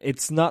right,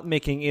 it's not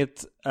making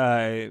it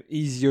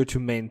easier to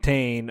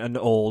maintain an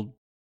old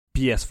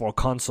PS4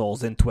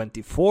 consoles in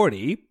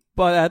 2040.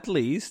 But at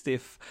least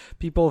if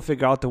people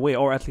figure out the way,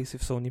 or at least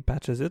if Sony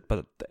patches it,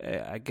 but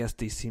I guess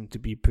they seem to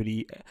be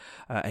pretty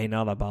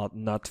anal about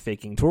not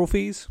faking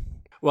trophies.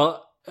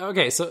 Well,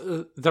 okay,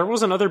 so there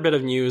was another bit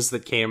of news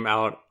that came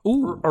out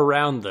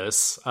around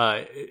this.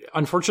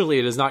 Unfortunately,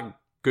 it is not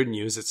good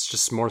news. It's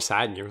just more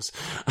sad news.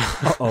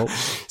 Uh-oh.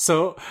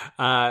 So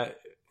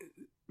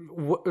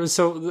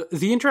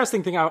the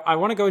interesting thing, I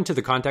want to go into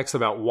the context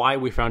about why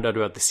we found out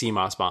about the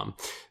CMOS bomb.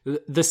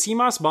 The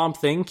CMOS bomb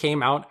thing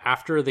came out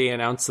after they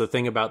announced the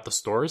thing about the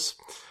stores,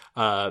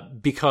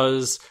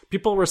 because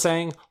people were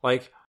saying,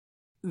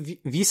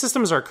 these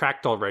systems are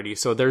cracked already,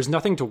 so there's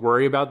nothing to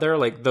worry about there.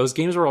 Those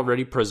games are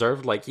already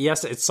preserved.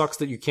 Yes, it sucks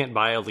that you can't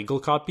buy a legal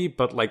copy,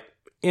 but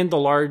in the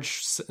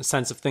large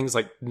sense of things,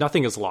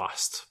 nothing is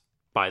lost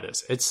by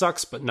this. It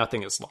sucks, but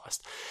nothing is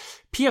lost.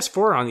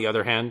 PS4, on the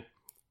other hand,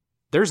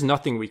 there's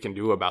nothing we can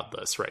do about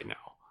this right now.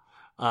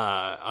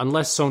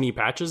 Unless Sony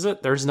patches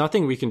it, there's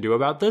nothing we can do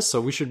about this,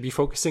 so we should be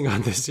focusing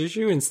on this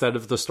issue instead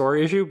of the store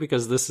issue,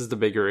 because this is the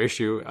bigger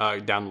issue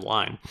down the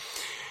line.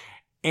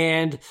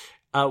 And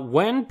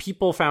when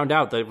people found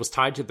out that it was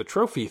tied to the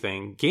trophy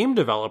thing, game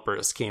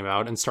developers came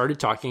out and started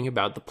talking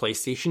about the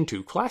PlayStation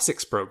 2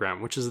 Classics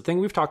program, which is a thing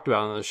we've talked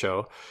about on the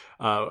show.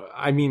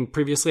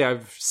 Previously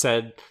I've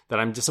said that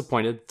I'm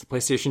disappointed the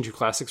PlayStation 2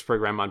 Classics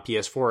program on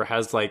PS4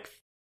 has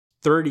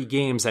 30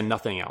 games and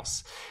nothing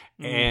else.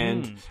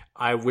 And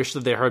I wish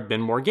that there had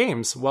been more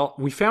games. Well,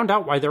 we found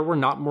out why there were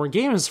not more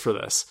games for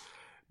this.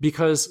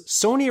 Because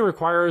Sony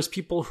requires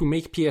people who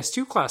make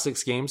PS2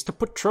 Classics games to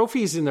put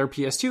trophies in their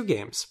PS2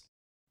 games.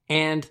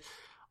 And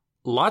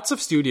lots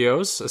of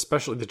studios,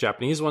 especially the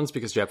Japanese ones,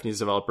 because Japanese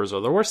developers are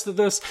the worst at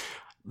this,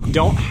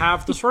 don't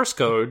have the source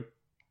code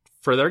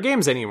for their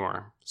games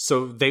anymore.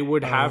 So they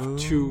would have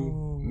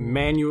to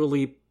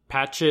manually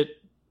patch it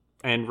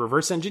and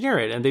reverse engineer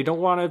it. And they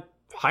don't want to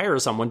hire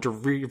someone to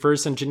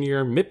reverse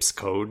engineer MIPS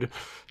code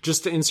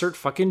just to insert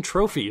fucking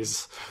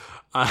trophies.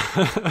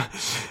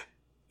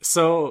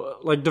 So,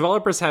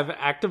 developers have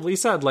actively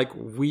said,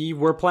 we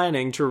were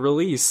planning to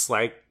release,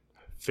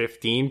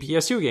 15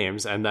 PS2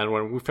 games, and then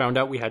when we found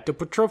out we had to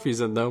put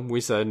trophies in them,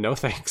 we said no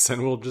thanks,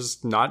 and we'll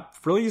just not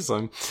release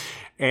them.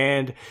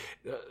 And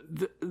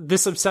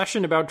this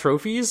obsession about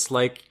trophies,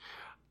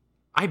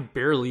 I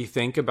barely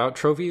think about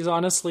trophies,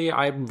 honestly.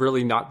 I'm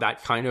really not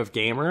that kind of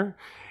gamer.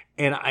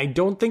 And I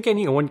don't think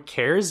anyone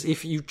cares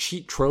if you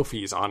cheat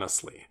trophies,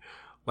 honestly.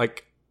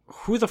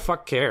 Who the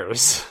fuck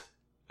cares?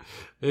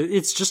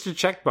 It's just a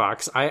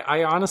checkbox.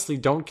 I honestly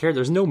don't care.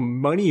 There's no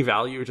money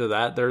value to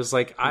that. There's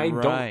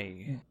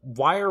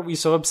why are we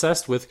so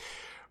obsessed with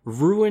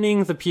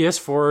ruining the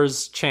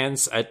PS4's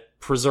chance at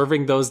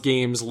preserving those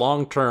games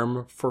long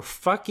term for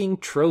fucking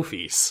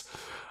trophies?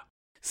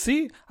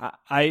 See,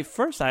 I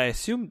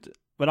assumed,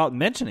 without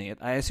mentioning it,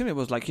 I assume it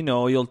was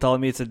you'll tell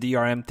me it's a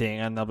DRM thing,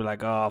 and I'll be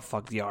like, oh,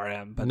 fuck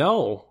DRM. But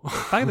no. The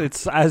fact that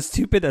it's as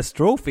stupid as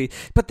trophy,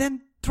 but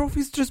then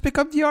trophies just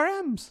become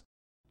DRMs.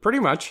 Pretty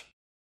much.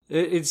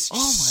 It's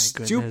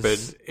stupid.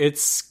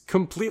 It's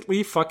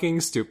completely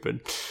fucking stupid.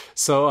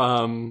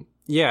 So,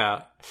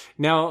 yeah.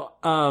 Now,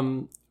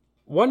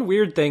 one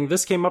weird thing,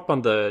 this came up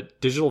on the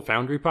Digital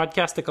Foundry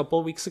podcast a couple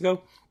of weeks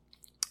ago.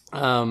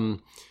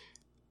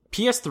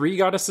 PS3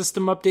 got a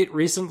system update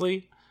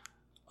recently.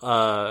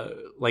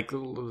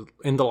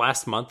 In the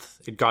last month,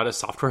 it got a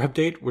software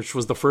update, which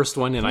was the first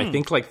one in, I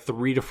think,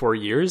 3 to 4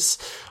 years,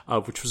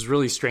 which was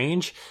really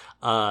strange.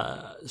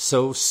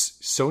 So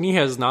Sony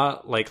has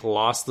not,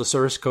 lost the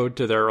source code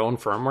to their own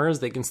firmwares.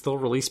 They can still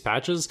release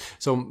patches.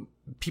 So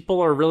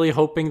people are really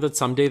hoping that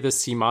someday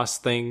this CMOS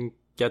thing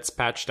gets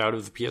patched out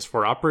of the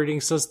PS4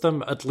 operating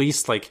system. At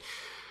least,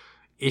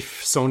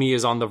 if Sony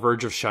is on the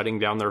verge of shutting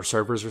down their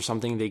servers or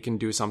something, they can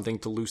do something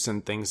to loosen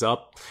things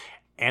up.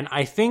 And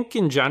I think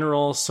in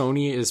general,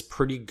 Sony is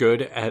pretty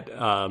good at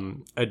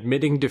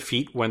admitting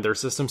defeat when their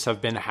systems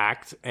have been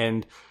hacked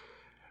and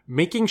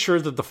making sure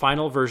that the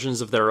final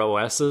versions of their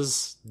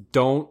OSs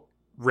don't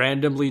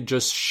randomly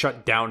just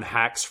shut down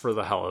hacks for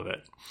the hell of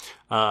it.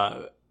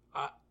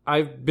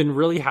 I've been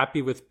really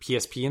happy with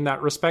PSP in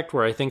that respect,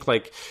 where I think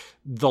like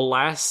the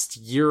last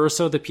year or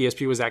so the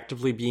PSP was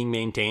actively being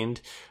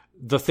maintained,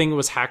 the thing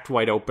was hacked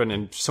wide open,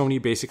 and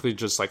Sony basically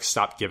just like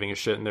stopped giving a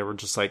shit, and they were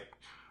just like,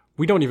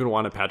 we don't even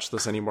want to patch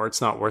this anymore.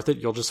 It's not worth it.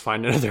 You'll just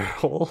find another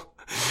hole.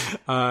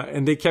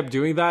 And they kept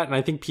doing that. And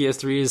I think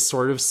PS3 is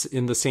sort of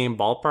in the same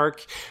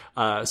ballpark.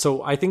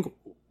 So I think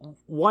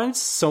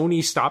once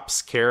Sony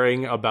stops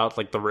caring about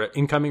like the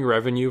incoming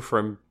revenue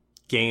from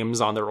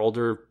games on their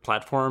older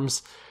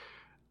platforms,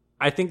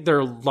 I think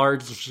they're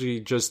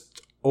largely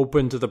just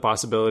open to the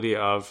possibility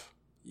of,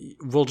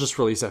 we'll just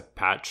release a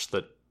patch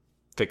that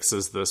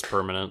fixes this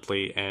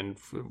permanently and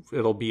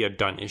it'll be a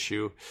done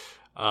issue.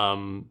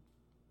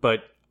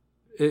 But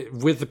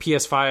with the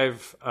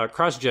PS5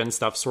 cross-gen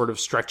stuff sort of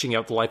stretching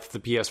out the life of the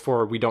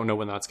PS4, we don't know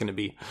when that's going to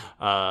be.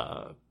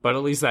 But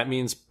at least that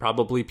means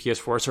probably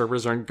PS4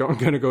 servers aren't going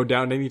to go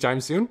down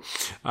anytime soon.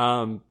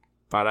 But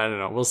I don't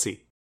know. We'll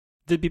see.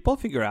 Did people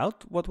figure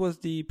out what was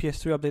the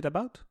PS3 update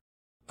about?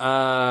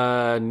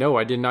 No,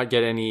 I did not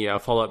get any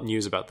follow-up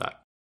news about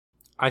that.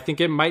 I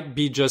think it might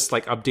be just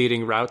like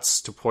updating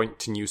routes to point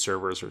to new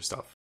servers or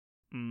stuff.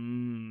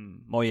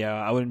 Oh yeah,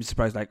 I wouldn't be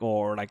surprised.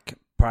 Or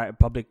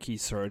public key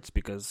certs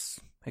because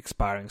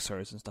expiring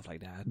certs and stuff like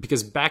that.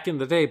 Because back in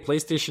the day,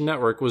 PlayStation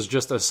Network was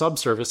just a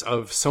subservice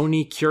of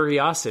Sony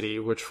Curiosity,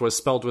 which was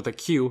spelled with a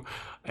Q,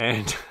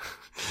 and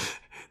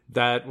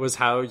that was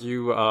how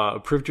you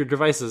approved your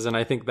devices. And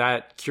I think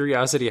that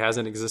Curiosity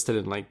hasn't existed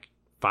in like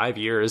 5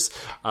 years,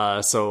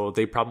 so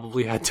they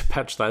probably had to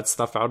patch that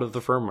stuff out of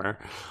the firmware.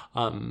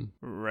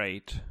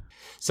 Right.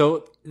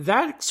 So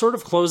that sort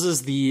of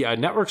closes the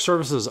network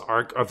services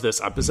arc of this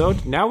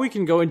episode. Now we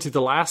can go into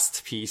the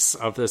last piece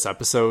of this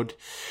episode,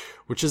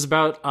 which is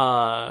about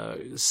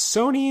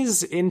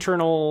Sony's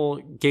internal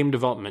game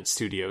development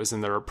studios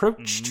and their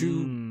approach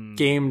to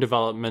game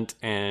development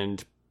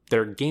and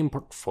their game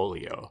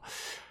portfolio.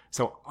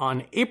 So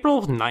on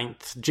April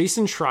 9th,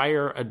 Jason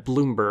Schreier at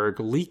Bloomberg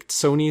leaked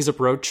Sony's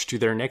approach to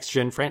their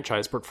next-gen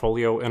franchise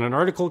portfolio in an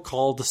article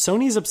called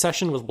 "Sony's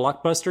Obsession with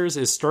Blockbusters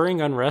is Stirring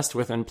Unrest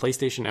Within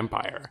PlayStation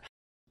Empire."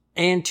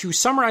 And to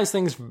summarize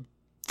things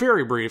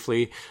very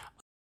briefly,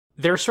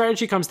 their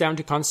strategy comes down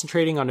to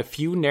concentrating on a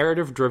few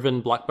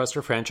narrative-driven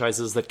blockbuster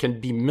franchises that can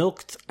be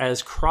milked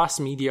as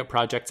cross-media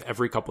projects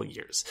every couple of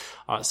years.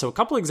 So a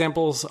couple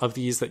examples of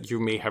these that you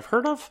may have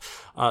heard of.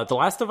 The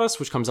Last of Us,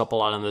 which comes up a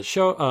lot on the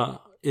show,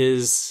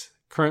 is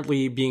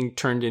currently being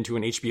turned into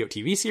an HBO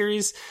TV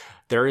series.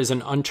 There is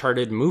an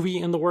Uncharted movie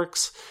in the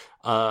works.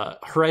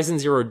 Horizon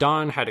Zero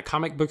Dawn had a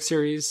comic book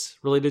series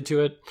related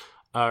to it.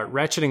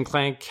 Ratchet and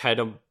Clank had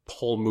a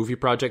whole movie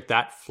project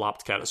that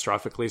flopped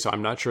catastrophically, so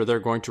I'm not sure they're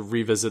going to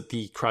revisit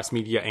the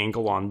cross-media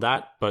angle on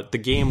that, but the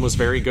game was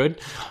very good.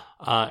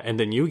 And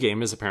the new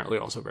game is apparently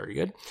also very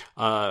good.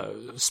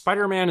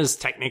 Spider-Man is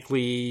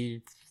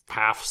technically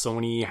half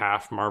Sony,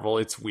 half Marvel.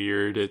 It's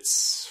weird.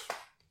 It's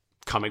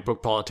comic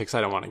book politics.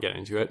 I don't want to get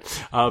into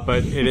it,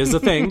 but it is a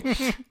thing.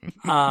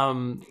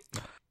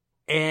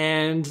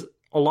 And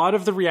a lot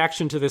of the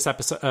reaction to this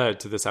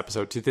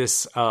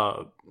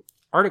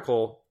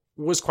article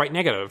was quite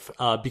negative,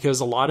 because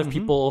a lot of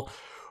people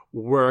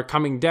were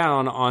coming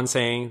down on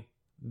saying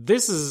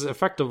this is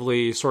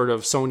effectively sort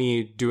of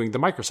Sony doing the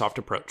Microsoft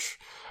approach.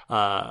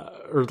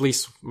 Or at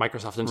least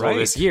Microsoft until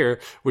this year,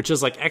 which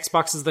is like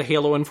Xbox is the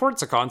Halo and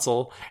Forza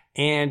console,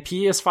 and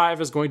PS5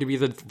 is going to be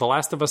the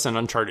Last of Us and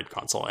Uncharted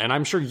console. And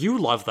I'm sure you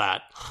love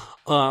that.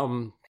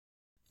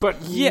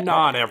 But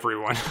not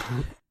everyone.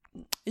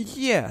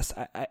 Yes,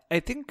 I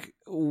think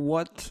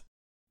what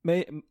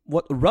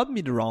rubbed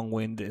me the wrong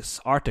way in this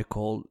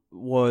article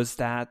was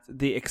that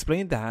they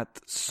explained that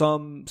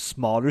some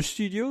smaller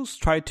studios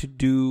tried to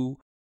do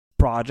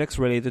projects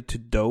related to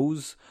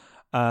those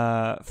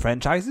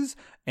franchises,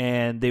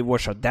 and they were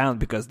shut down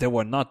because they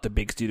were not the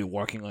big studio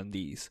working on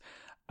these.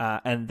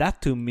 And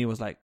that to me was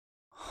like,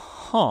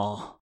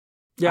 huh.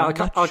 Yeah,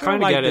 I'll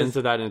kind of get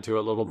into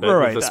a little bit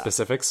with the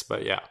specifics,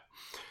 but yeah.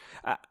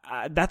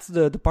 That's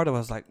the part that I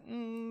was like,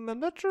 I'm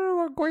not sure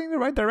we're going in the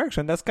right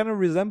direction. That kind of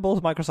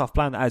resembles Microsoft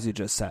plan, as you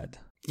just said.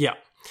 Yeah.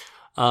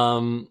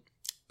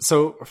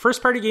 So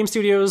first-party game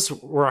studios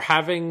were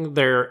having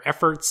their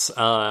efforts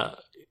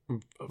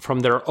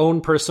from their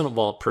own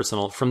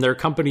from their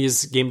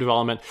company's game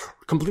development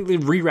completely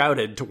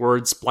rerouted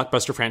towards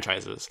blockbuster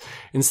franchises,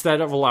 instead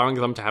of allowing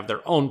them to have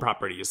their own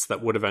properties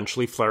that would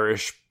eventually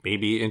flourish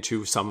maybe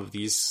into some of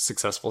these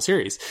successful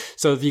series.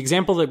 So the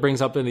example that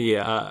brings up in the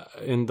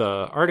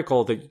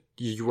article that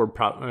you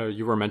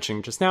were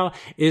mentioning just now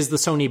is the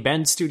Sony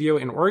Bend studio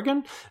in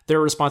Oregon. They're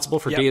responsible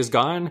for Days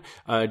Gone.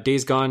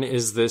 Days Gone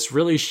is this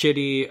really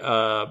shitty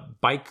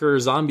biker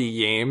zombie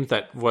game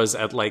that was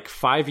at like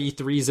 5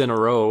 E3s in a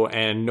row,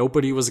 and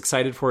nobody was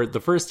excited for it the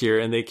first year,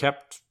 and they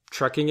kept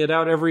trucking it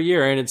out every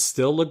year, and it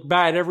still looked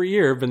bad every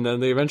year, but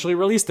then they eventually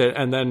released it,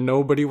 and then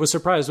nobody was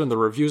surprised when the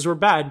reviews were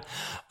bad.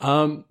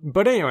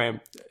 But anyway,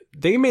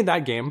 they made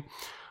that game.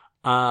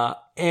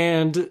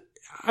 And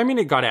I mean,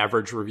 it got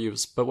average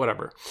reviews, but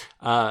whatever.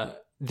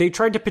 They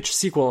tried to pitch a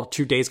sequel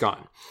to Days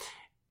Gone,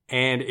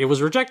 and it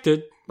was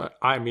rejected. But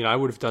I mean, I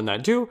would have done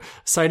that too,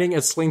 citing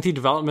its lengthy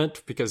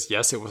development because,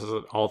 yes, it was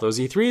all those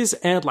E3s,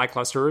 and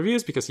lackluster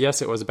reviews because,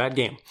 yes, it was a bad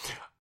game.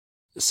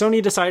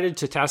 Sony decided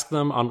to task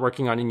them on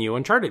working on a new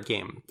Uncharted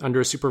game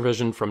under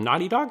supervision from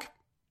Naughty Dog.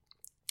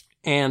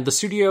 And the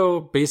studio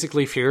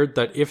basically feared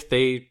that if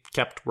they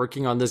kept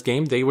working on this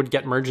game, they would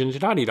get merged into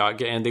Naughty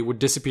Dog and they would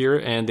disappear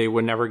and they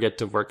would never get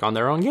to work on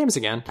their own games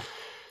again.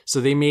 So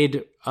they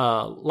made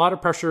a lot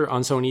of pressure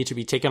on Sony to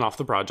be taken off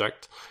the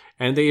project.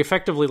 And they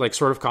effectively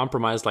sort of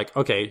compromised,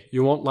 okay,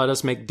 you won't let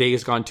us make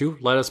Days Gone 2,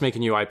 let us make a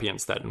new IP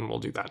instead, and we'll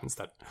do that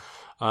instead.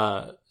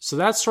 So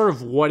that's sort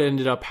of what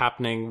ended up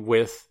happening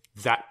with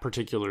that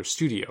particular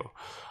studio.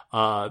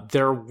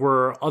 There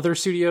were other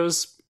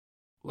studios,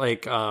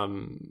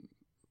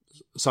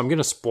 so I'm going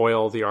to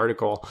spoil the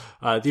article.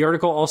 The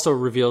article also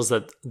reveals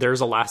that there's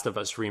a Last of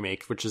Us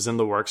remake, which is in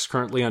the works,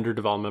 currently under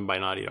development by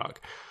Naughty Dog.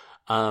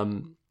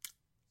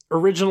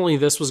 Originally,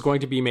 this was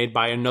going to be made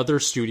by another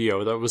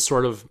studio that was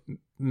sort of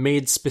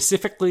made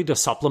specifically to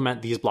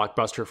supplement these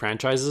blockbuster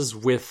franchises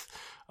with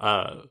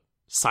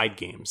side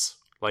games,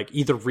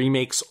 either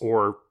remakes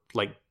or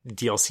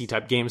DLC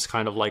type games,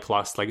 kind of like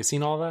Lost Legacy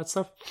and all that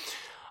stuff.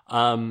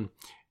 And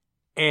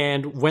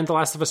when The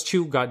Last of Us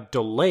 2 got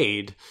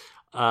delayed,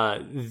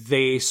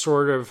 they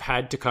sort of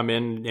had to come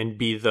in and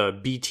be the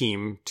B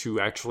team to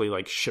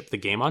actually ship the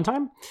game on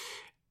time.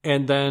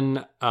 And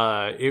then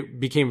it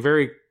became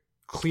very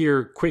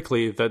clear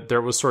quickly that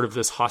there was sort of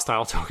this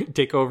hostile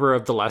takeover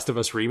of the Last of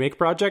Us remake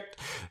project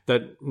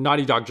that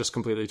Naughty Dog just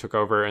completely took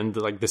over, and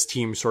this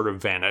team sort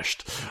of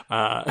vanished.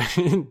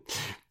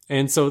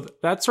 And so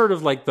that's sort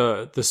of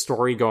the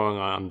story going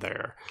on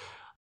there.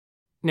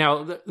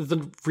 Now,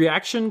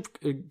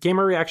 the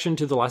gamer reaction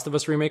to The Last of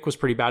Us remake was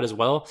pretty bad as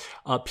well.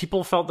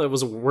 People felt that it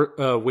was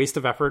a waste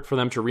of effort for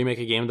them to remake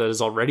a game that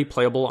is already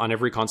playable on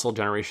every console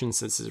generation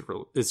since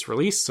its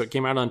release. So it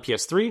came out on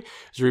PS3, it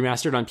was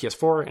remastered on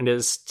PS4, and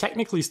is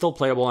technically still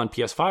playable on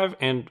PS5.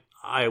 And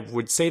I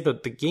would say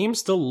that the game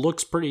still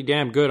looks pretty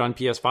damn good on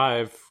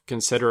PS5,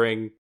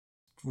 considering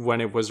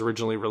when it was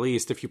originally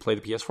released, if you play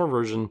the PS4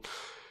 version.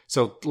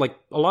 So,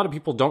 a lot of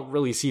people don't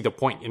really see the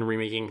point in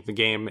remaking the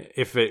game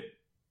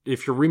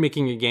if you're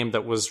remaking a game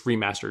that was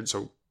remastered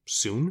so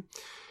soon.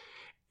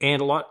 And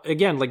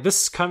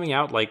this is coming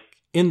out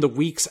in the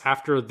weeks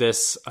after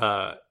this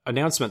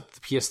announcement, the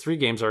PS3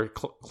 games are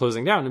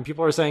closing down, and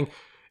people are saying,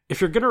 if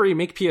you're going to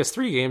remake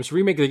PS3 games,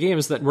 remake the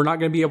games that we're not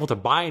going to be able to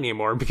buy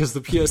anymore because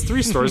the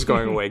PS3 store is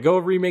going away. Go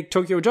remake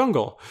Tokyo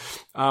Jungle,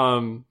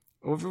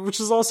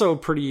 which is also a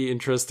pretty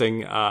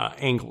interesting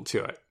angle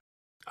to it.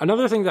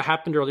 Another thing that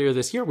happened earlier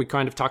this year, we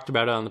kind of talked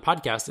about it on the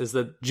podcast, is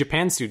that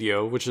Japan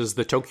Studio, which is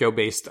the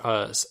Tokyo-based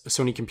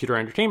Sony Computer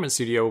Entertainment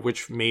studio,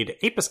 which made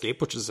Ape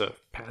Escape, which is a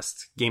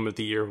past Game of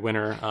the Year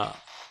winner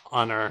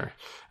on our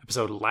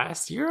episode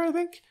last year, I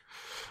think.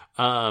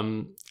 I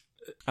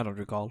don't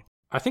recall.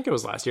 I think it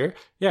was last year.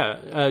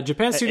 Yeah,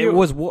 Japan Studio. It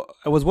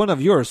was one of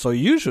yours, so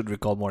you should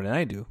recall more than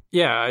I do.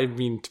 Yeah, I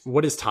mean,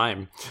 what is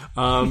time?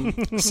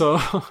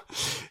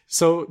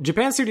 So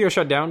Japan Studio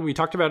shut down. We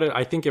talked about it.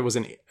 I think it was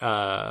in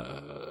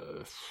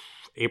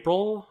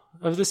April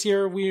of this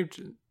year. We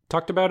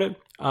talked about it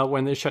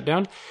when they shut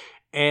down.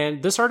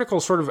 And this article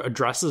sort of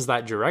addresses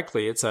that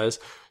directly. It says,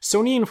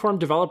 Sony informed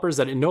developers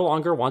that it no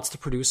longer wants to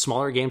produce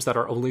smaller games that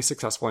are only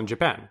successful in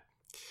Japan.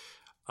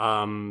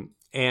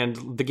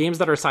 And the games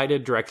that are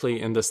cited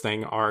directly in this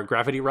thing are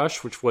Gravity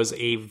Rush, which was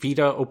a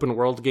Vita open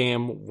world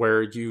game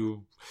where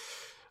you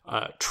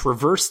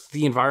traversed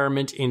the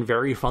environment in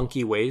very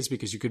funky ways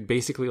because you could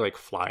basically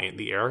fly in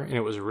the air, and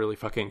it was really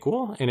fucking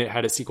cool. And it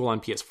had a sequel on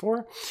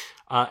PS4.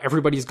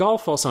 Everybody's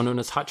Golf, also known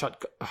as Hot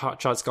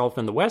Shots Golf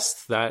in the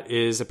West, that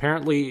is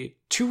apparently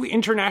too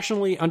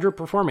internationally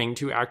underperforming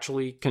to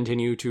actually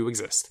continue to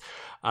exist,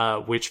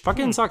 which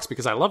fucking sucks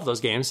because I love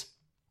those games.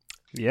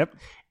 Yep.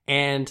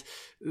 And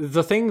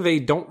the thing they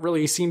don't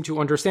really seem to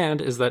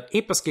understand is that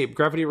Ape Escape,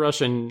 Gravity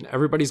Rush, and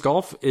Everybody's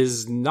Golf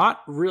is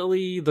not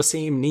really the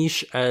same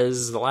niche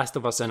as The Last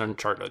of Us and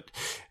Uncharted.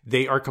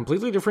 They are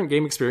completely different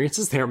game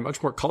experiences. They are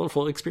much more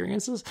colorful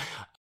experiences.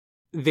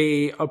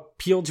 They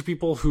appeal to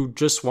people who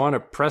just want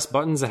to press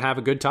buttons and have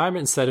a good time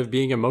instead of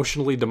being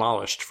emotionally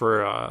demolished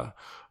for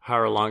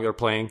however long they're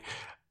playing.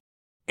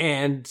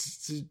 And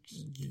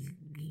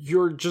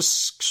you're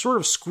just sort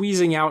of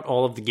squeezing out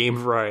all of the game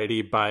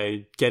variety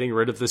by getting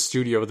rid of the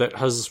studio that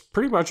has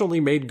pretty much only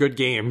made good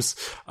games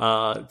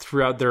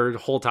throughout their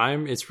whole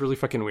time. It's really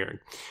fucking weird.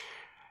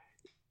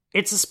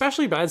 It's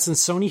especially bad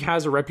since Sony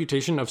has a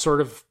reputation of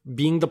sort of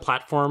being the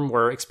platform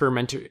where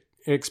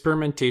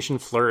experimentation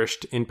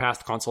flourished in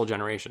past console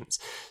generations.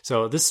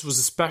 So this was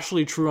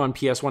especially true on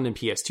PS1 and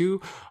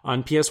PS2.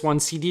 On PS1,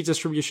 CD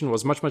distribution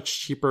was much, much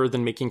cheaper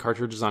than making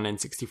cartridges on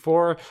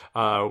N64.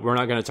 We're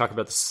not going to talk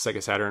about the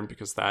Sega Saturn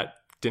because that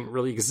didn't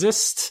really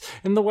exist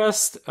in the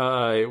West.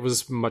 It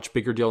was a much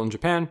bigger deal in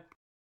Japan.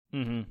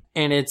 Mm-hmm.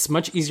 And it's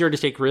much easier to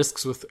take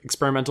risks with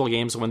experimental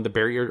games when the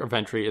barrier of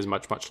entry is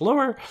much, much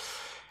lower.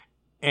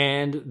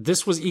 And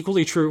this was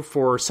equally true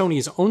for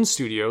Sony's own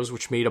studios,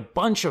 which made a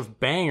bunch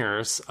of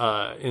bangers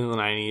in the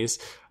 90s,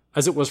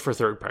 as it was for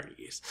third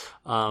parties.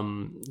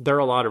 There are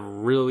a lot of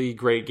really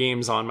great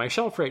games on my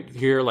shelf right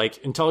here. Like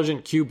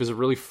Intelligent Cube is a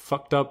really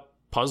fucked up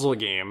puzzle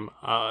game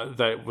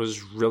that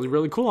was really,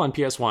 really cool on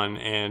PS1,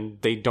 and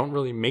they don't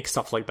really make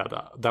stuff like that.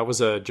 That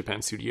was a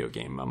Japan studio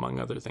game, among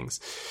other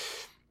things.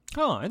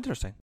 Oh,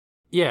 interesting.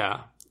 Yeah.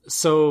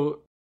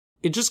 So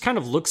it just kind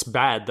of looks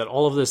bad that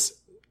all of this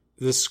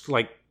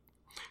like,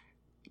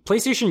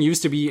 PlayStation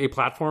used to be a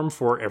platform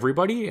for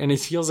everybody, and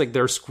it feels like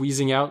they're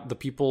squeezing out the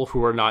people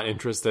who are not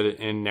interested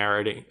in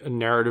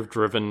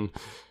narrative-driven,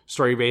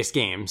 story-based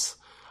games.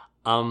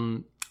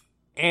 And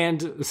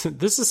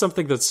this is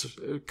something that's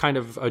kind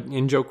of an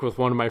in-joke with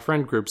one of my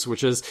friend groups,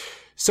 which is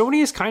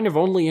Sony is kind of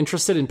only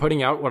interested in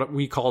putting out what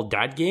we call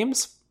dad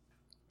games.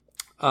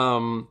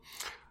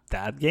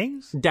 Dad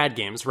games? Dad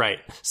games, right.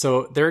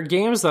 So they're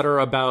games that are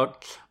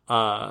about...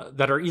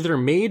 that are either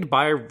made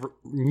by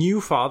new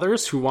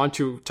fathers who want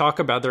to talk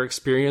about their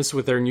experience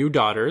with their new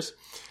daughters,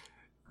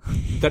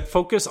 that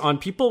focus on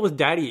people with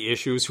daddy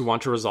issues who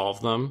want to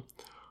resolve them,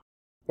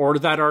 or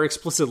that are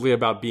explicitly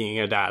about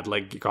being a dad,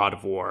 like God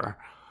of War.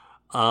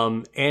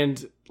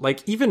 And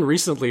like even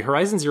recently,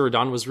 Horizon Zero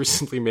Dawn was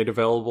recently made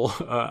available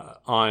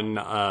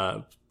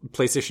on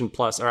PlayStation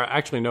Plus, or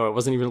actually no, it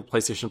wasn't even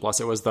PlayStation Plus.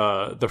 It was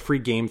the free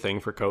game thing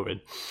for COVID.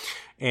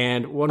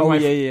 And one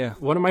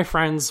of my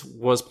friends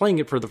was playing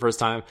it for the first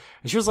time,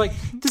 and she was like,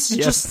 "This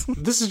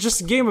is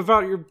just a game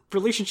about your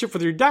relationship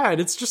with your dad.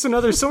 It's just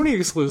another Sony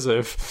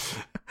exclusive."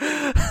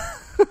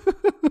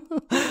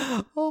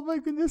 Oh my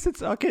goodness!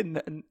 It's okay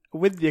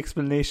with the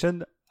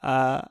explanation.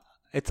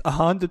 It's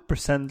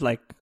 100%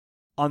 like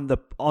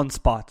on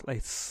spot.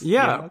 Like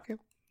okay,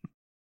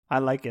 I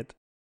like it.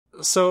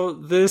 So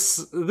this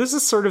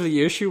is sort of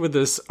the issue with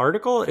this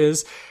article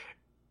is,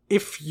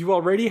 if you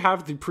already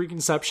have the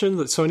preconception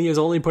that Sony is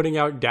only putting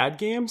out dad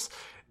games,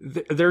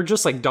 they're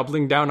just like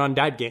doubling down on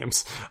dad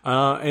games.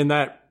 And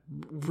that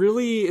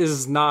really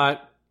is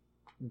not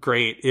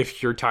great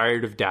if you're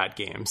tired of dad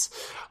games.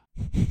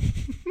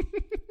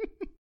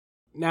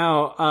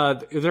 Now,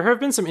 there have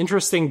been some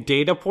interesting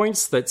data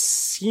points that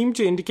seem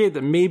to indicate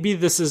that maybe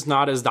this is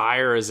not as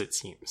dire as it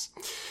seems.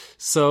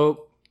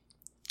 So,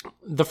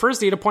 the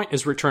first data point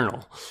is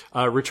Returnal.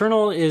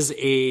 Returnal is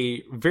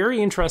a very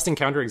interesting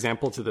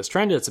counterexample to this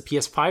trend. It's a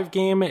PS5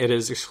 game. It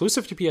is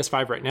exclusive to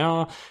PS5 right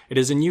now. It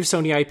is a new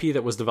Sony IP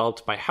that was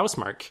developed by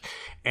Housemarque,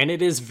 and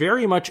it is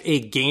very much a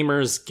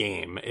gamer's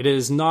game. It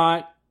is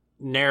not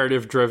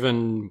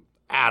narrative-driven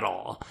at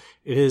all.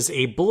 It is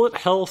a bullet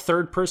hell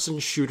third-person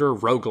shooter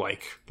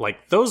roguelike.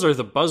 Like, those are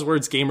the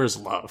buzzwords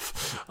gamers love.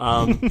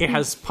 It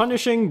has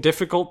punishing,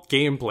 difficult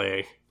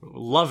gameplay.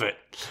 Love it.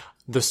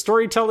 The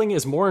storytelling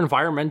is more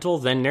environmental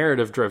than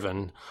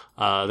narrative-driven.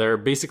 There are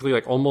basically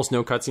like almost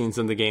no cutscenes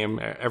in the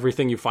game.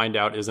 Everything you find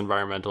out is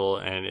environmental,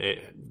 and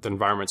the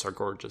environments are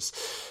gorgeous.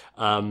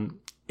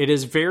 It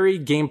is very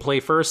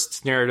gameplay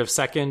first, narrative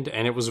second,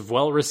 and it was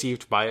well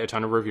received by a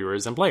ton of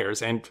reviewers and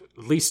players. And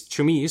at least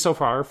to me, so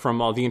far, from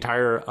the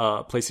entire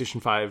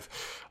PlayStation 5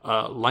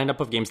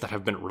 lineup of games that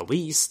have been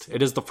released,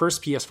 it is the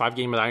first PS5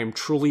 game that I am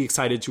truly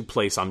excited to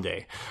play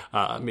someday.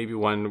 Maybe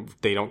when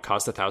they don't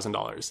cost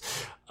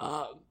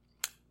 $1,000.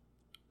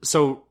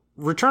 So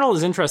Returnal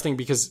is interesting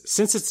because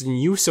since it's a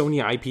new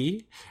Sony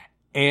IP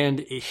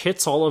and it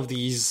hits all of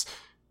these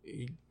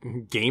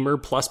gamer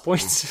plus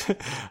points,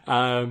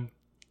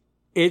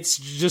 it's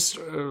just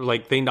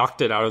like they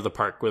knocked it out of the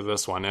park with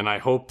this one. And I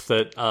hope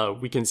that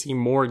we can see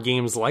more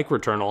games like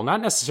Returnal,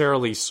 not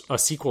necessarily a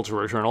sequel to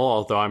Returnal,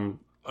 although I'm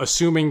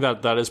assuming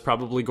that that is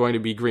probably going to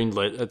be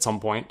greenlit at some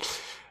point.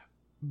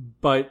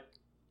 But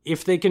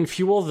if they can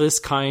fuel this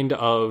kind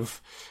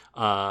of...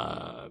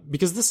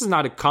 because this is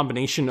not a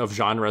combination of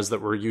genres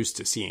that we're used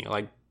to seeing.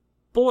 Like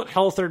bullet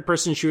hell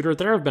third-person shooter,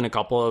 there have been a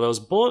couple of those.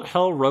 Bullet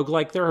hell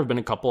roguelike, there have been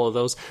a couple of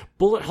those.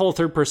 Bullet hell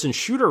third-person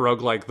shooter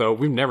roguelike, though,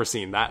 we've never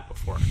seen that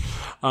before.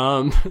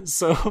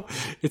 So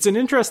it's an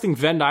interesting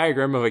Venn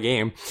diagram of a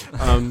game.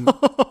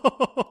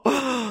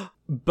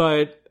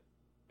 But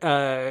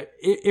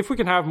if we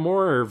can have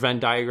more Venn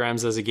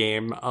diagrams as a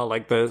game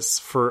like this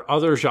for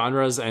other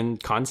genres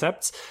and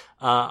concepts,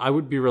 I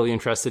would be really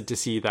interested to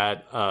see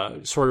that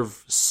sort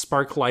of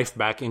spark life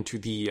back into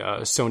the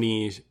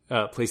Sony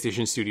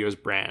PlayStation Studios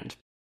brand.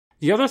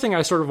 The other thing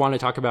I sort of want to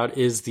talk about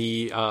is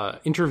the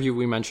interview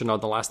we mentioned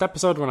on the last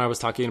episode when I was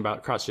talking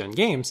about cross-gen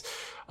games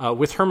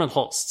with Hermen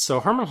Hulst.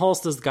 So Hermen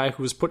Hulst is the guy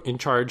who was put in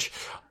charge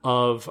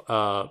of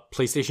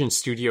PlayStation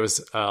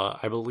Studios,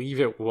 I believe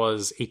it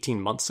was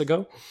 18 months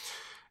ago.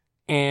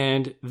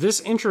 And this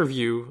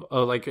interview,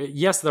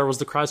 yes, there was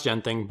the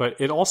cross-gen thing, but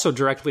it also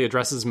directly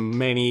addresses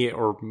many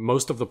or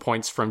most of the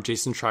points from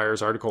Jason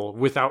Schreier's article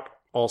without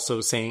also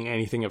saying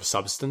anything of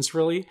substance,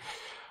 really.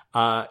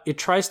 It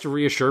tries to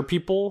reassure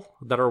people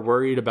that are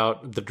worried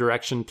about the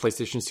direction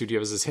PlayStation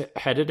Studios is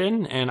headed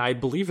in, and I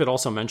believe it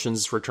also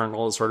mentions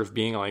Returnal as sort of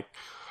being like,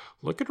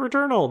 look at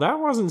Returnal, that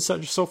wasn't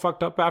so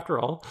fucked up after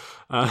all.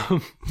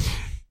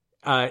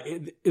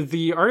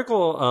 The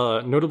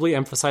article notably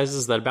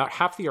emphasizes that about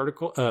half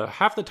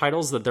the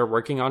titles that they're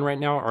working on right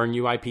now are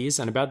new IPs,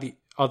 and about the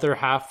other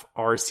half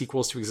are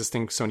sequels to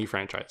existing Sony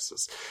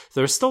franchises.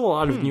 There's still a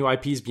lot of new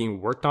IPs being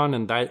worked on,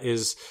 and that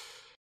is,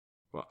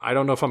 well, I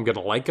don't know if I'm going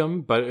to like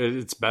them, but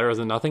it's better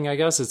than nothing, I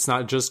guess. It's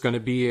not just going to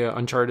be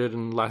Uncharted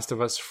and Last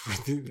of Us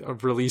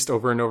released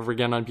over and over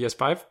again on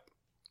PS5.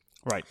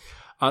 Right.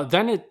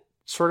 Then it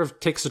sort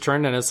of takes a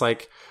turn, and it's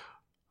like,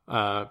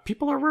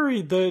 people are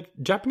worried that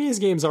Japanese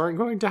games aren't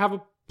going to have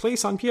a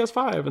place on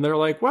PS5. And they're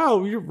like, well,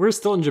 we're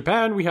still in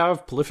Japan. We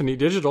have Polyphony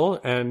Digital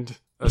and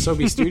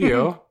Asobi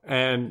Studio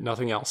and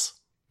nothing else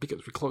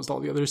because we closed all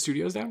the other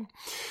studios down.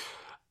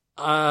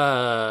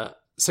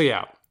 So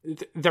yeah,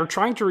 they're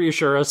trying to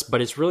reassure us,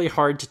 but it's really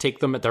hard to take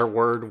them at their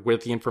word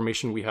with the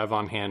information we have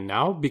on hand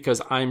now,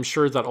 because I'm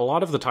sure that a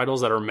lot of the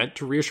titles that are meant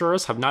to reassure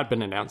us have not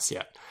been announced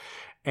yet.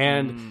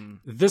 And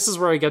this is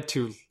where I get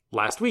to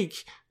last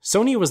week.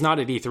 Sony was not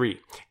at E3.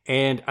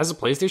 And as a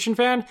PlayStation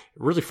fan, it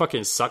really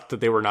fucking sucked that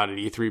they were not at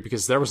E3,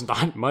 because there was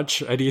not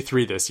much at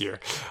E3 this year,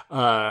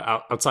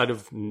 outside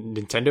of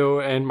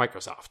Nintendo and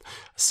Microsoft.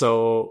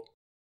 So,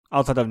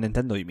 outside of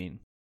Nintendo, you mean?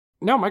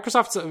 No,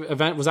 Microsoft's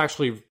event was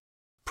actually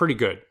pretty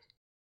good.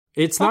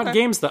 It's not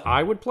games that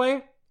I would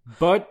play,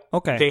 but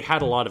they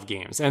had a lot of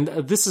games. And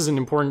this is an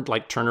important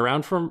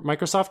turnaround for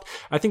Microsoft.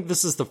 I think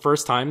this is the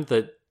first time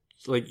that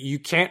you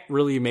can't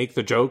really make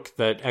the joke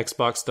that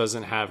Xbox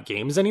doesn't have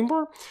games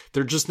anymore.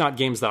 They're just not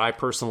games that I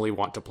personally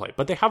want to play,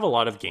 but they have a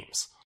lot of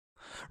games.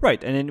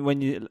 Right. And then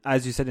when you,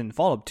 as you said in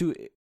Fallout 2,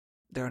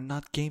 there are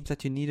not games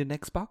that you need an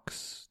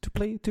Xbox to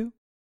play too?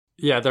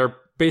 Yeah, they're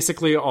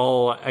basically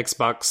all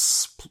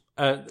Xbox.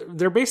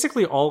 They're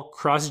basically all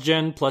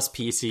cross-gen plus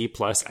PC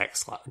plus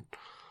xCloud.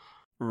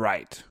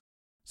 Right.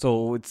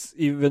 So it's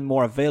even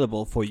more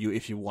available for you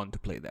if you want to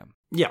play them.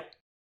 Yeah.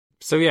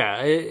 So yeah,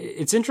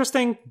 it's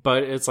interesting,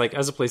 but it's like,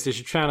 as a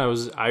PlayStation fan, I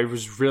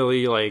was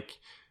really like,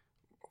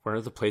 where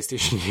are the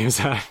PlayStation games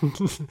at?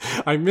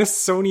 I miss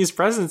Sony's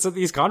presence at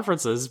these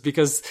conferences,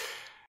 because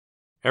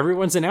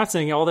everyone's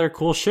announcing all their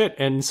cool shit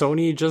and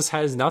Sony just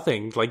has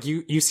nothing. Like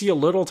you see a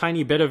little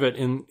tiny bit of it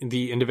in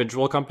the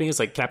individual companies.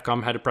 Like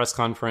Capcom had a press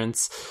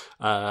conference.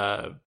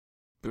 Bandai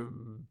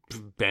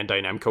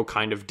Namco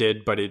kind of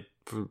did, but it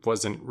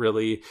wasn't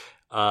really.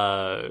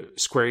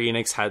 Square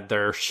Enix had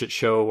their shit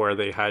show where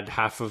they had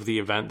half of the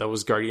event that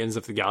was Guardians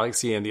of the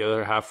Galaxy and the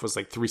other half was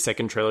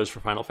 3-second trailers for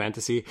Final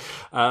Fantasy.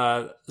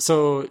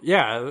 So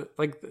yeah,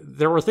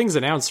 there were things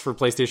announced for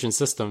PlayStation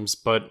systems,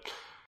 but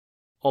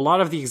a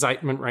lot of the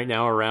excitement right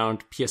now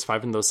around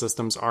PS5 and those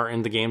systems are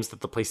in the games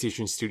that the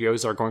PlayStation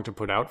studios are going to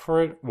put out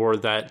for it, or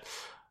that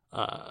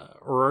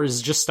or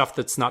is just stuff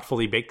that's not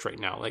fully baked right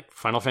now, like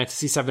Final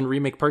Fantasy VII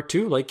Remake Part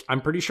 2.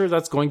 I'm pretty sure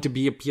that's going to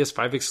be a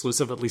PS5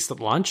 exclusive, at least at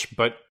launch,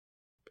 but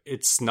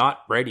it's not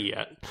ready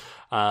yet.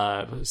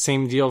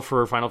 Same deal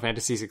for Final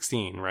Fantasy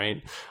 16,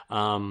 right?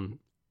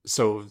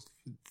 So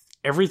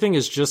everything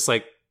is just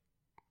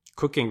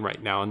cooking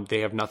right now, and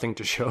they have nothing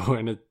to show,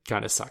 and it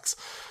kind of sucks.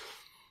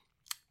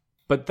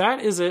 But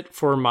that is it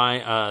for my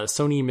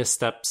Sony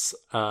missteps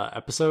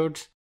episode.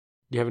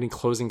 Do you have any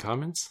closing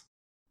comments?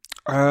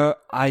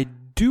 I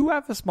do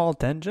have a small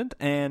tangent,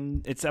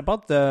 and it's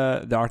about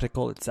the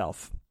article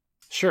itself.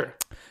 Sure.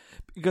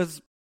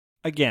 Because,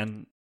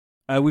 again,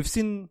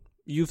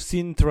 you've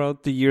seen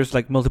throughout the years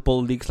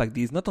multiple leaks like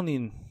these, not only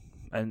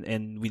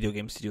in video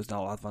game studios and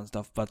all that fun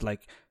stuff, but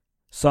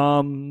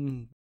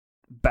some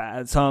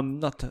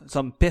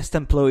pissed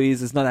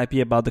employees is not happy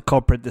about the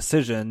corporate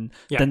decision,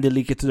 then they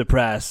leak it to the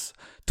press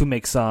to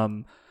make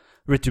some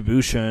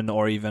retribution,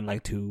 or even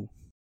to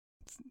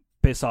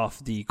piss off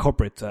the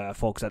corporate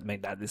folks that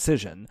made that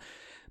decision.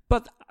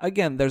 But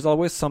again, there's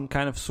always some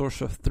kind of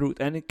source of truth,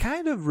 and it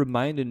kind of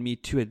reminded me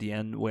too at the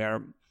end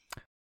where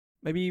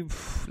maybe,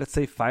 let's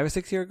say 5 or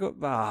 6 years ago,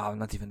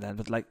 not even then,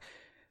 but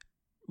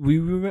we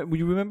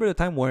remember the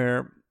time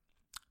where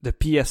the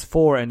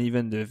PS4 and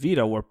even the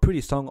Vita were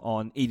pretty strong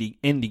on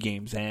indie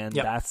games, and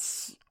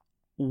that's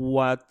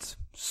what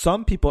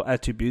some people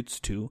attribute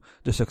to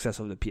the success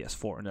of the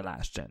PS4 in the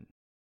last gen.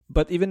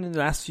 But even in the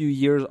last few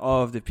years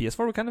of the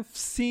PS4, we kind of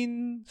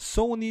seen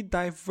Sony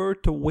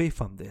divert away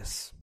from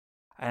this.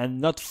 And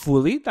not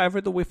fully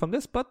divert away from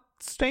this, but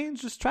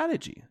change the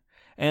strategy.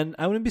 And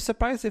I wouldn't be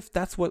surprised if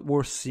that's what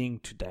we're seeing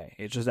today.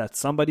 It's just that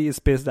somebody is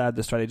pissed that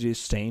the strategy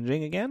is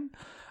changing again.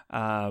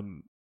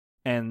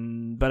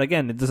 But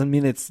again, it doesn't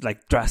mean it's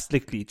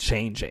drastically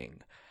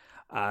changing.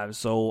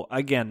 So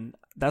again,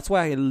 that's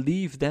why I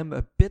leave them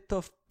a bit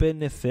of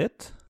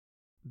benefit,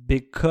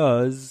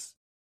 because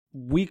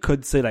we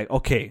could say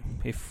okay,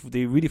 if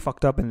they really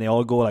fucked up and they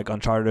all go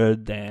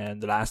Uncharted and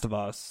The Last of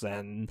Us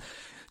and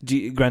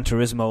Gran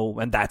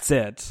Turismo and that's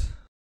it,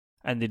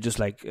 and they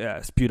just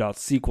spewed out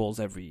sequels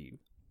every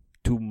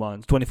 2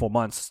 months, 24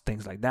 months,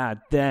 things like that,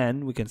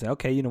 then we can say,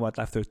 okay, you know what,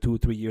 after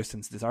 2-3 years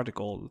since this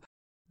article,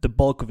 the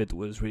bulk of it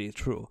was really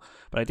true.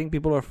 But I think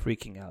people are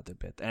freaking out a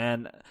bit,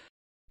 and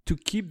to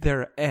keep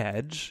their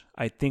edge,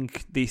 I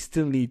think they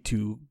still need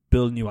to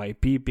build new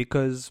IP,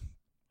 because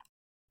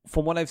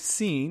from what I've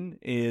seen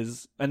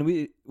is, and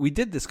we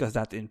did discuss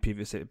that in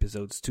previous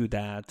episodes too,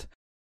 that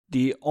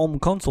the home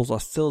consoles are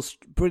still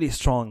pretty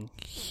strong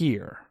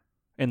here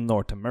in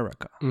North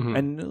America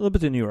and a little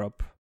bit in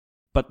Europe,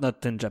 but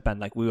not in Japan.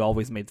 Like, we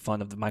always made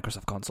fun of the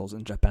Microsoft consoles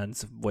in Japan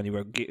when you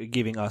were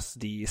giving us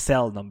the the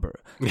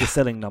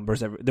selling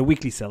numbers, the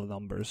weekly sell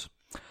numbers.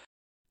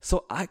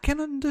 So I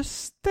can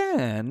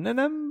understand, and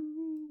I'm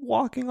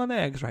walking on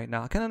eggs right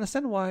now. I can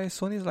understand why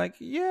Sony's like,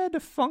 yeah, the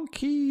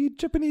funky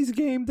Japanese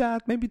game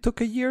that maybe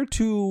took a year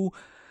to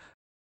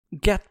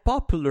get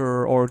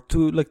popular, or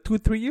to like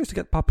 2-3 years to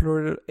get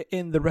popular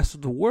in the rest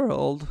of the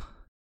world.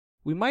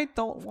 We might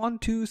not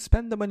want to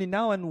spend the money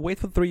now and wait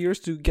for 3 years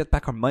to get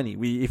back our money.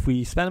 If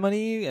we spend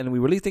money and we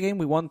release the game,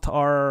 we want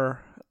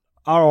our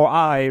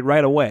ROI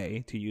right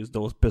away, to use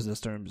those business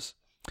terms.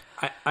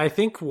 I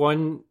think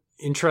one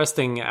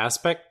interesting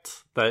aspect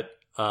that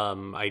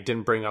I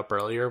didn't bring up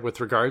earlier with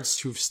regards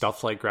to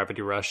stuff like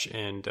Gravity Rush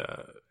and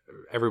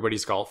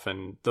Everybody's Golf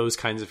and those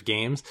kinds of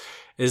games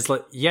is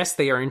like, yes,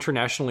 they are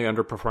internationally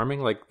underperforming.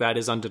 Like, that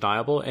is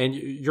undeniable. And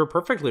you're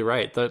perfectly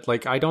right that,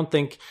 like, I don't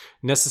think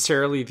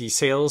necessarily the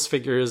sales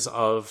figures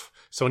of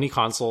Sony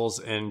consoles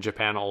in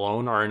Japan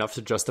alone are enough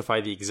to justify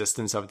the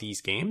existence of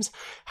these games.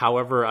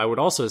 However, I would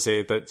also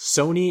say that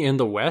Sony in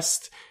the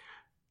West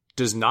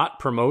does not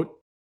promote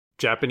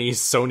Japanese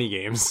Sony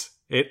games.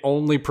 It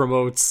only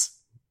promotes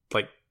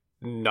like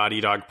Naughty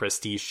Dog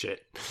prestige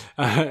shit.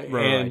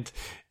 And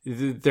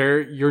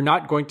you're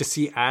not going to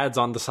see ads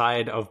on the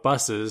side of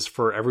buses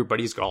for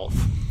Everybody's Golf,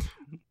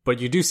 but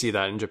you do see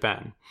that in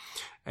Japan.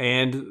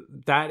 And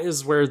that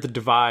is where the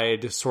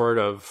divide sort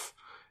of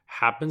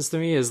happens to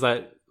me, is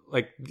that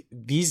like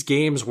these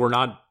games were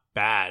not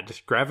bad.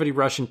 Gravity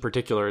Rush in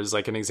particular is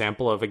like an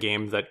example of a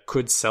game that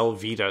could sell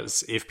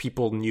Vitas if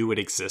people knew it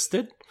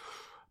existed.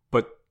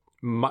 But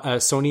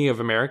Sony of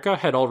America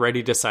had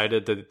already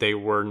decided that they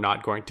were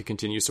not going to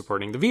continue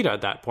supporting the Vita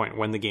at that point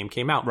when the game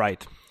came out.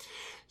 Right.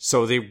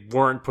 So they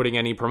weren't putting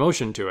any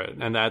promotion to it.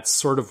 And that's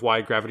sort of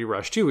why Gravity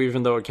Rush 2,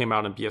 even though it came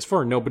out on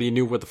PS4, nobody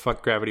knew what the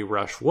fuck Gravity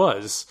Rush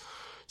was.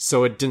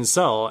 So it didn't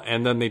sell.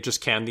 And then they just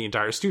canned the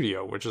entire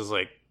studio, which is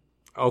like,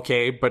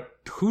 okay, but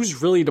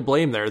who's really to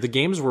blame there? The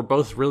games were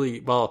both really,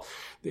 well,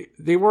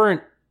 they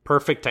weren't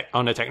perfect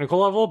on a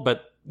technical level,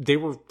 but they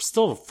were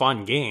still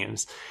fun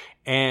games.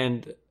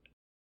 And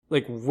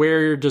like,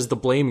 where does the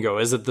blame go?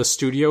 Is it the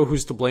studio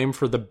who's to blame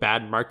for the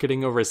bad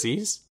marketing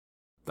overseas?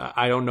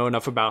 I don't know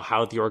enough about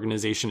how the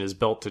organization is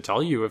built to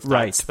tell you if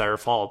that's their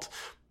fault,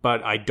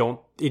 but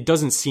it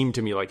doesn't seem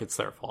to me like it's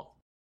their fault.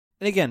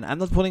 And again, I'm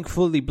not putting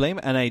fully blame,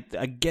 and I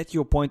get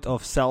your point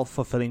of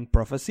self-fulfilling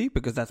prophecy,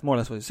 because that's more or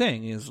less what you're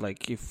saying, is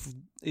like,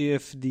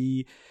 if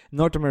the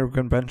North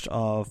American branch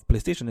of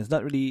PlayStation is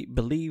not really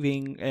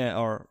believing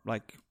or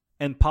like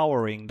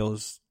empowering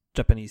those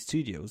Japanese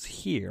studios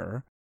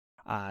here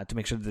to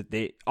make sure that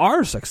they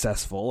are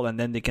successful, and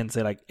then they can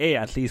say like, hey,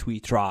 at least we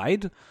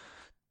tried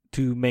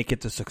to make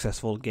it a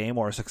successful game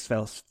or a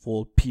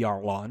successful PR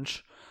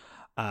launch.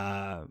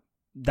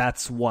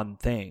 That's one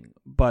thing.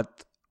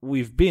 But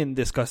we've been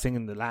discussing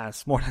in the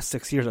last more than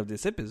 6 years of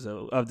this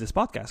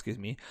podcast,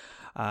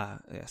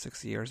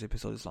 6 years,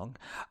 episode is long,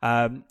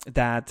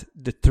 that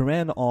the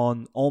trend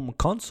on home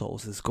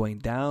consoles is going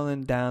down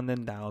and down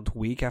and down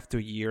week after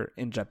year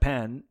in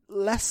Japan,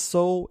 less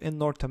so in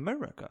North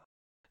America.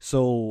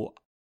 So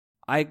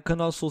I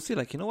can also see,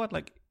 like, you know what,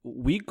 like,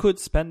 we could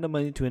spend the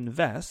money to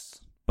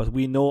invest, but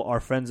we know our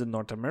friends in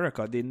North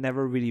America, they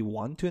never really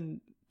want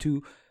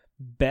to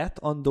bet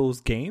on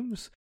those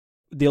games.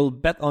 They'll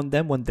bet on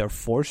them when they're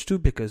forced to,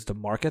 because the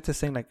market is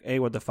saying like, hey,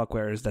 what the fuck,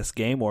 where is this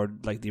game? Or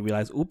like they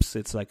realize, oops,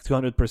 it's like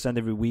 200%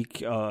 every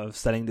week of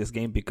selling this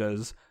game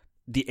because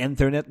the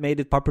internet made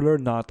it popular,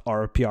 not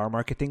our PR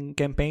marketing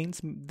campaigns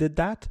did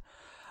that.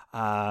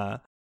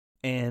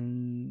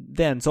 And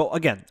then, so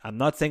again, I'm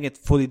not saying it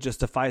fully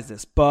justifies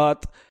this,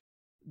 but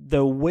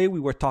the way we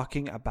were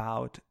talking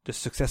about the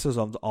successes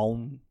of the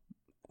own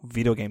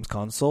video games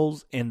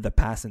consoles in the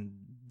past in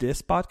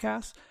this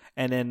podcast,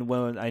 and then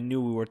when I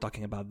knew we were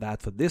talking about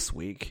that for this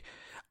week,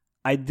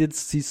 I did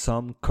see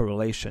some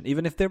correlation.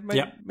 Even if they're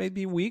may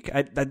be weak,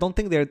 I don't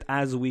think they're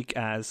as weak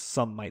as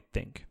some might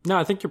think. No,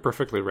 I think you're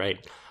perfectly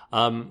right.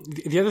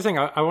 The other thing,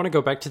 I want to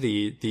go back to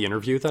the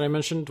interview that I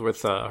mentioned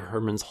with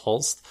Hermans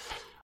Holst.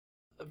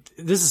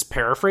 This is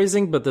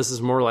paraphrasing, but this is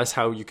more or less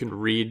how you can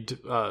read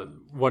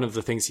one of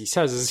the things he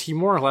says, is he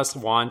more or less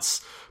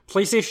wants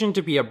PlayStation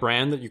to be a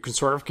brand that you can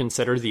sort of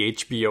consider the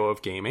HBO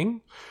of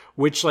gaming,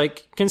 which,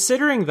 like,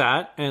 considering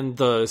that and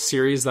the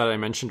series that I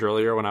mentioned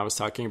earlier when I was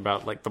talking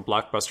about, like, the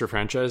blockbuster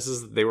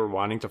franchises that they were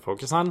wanting to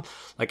focus on,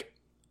 like,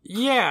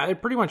 yeah,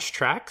 it pretty much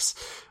tracks.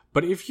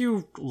 But if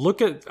you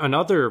look at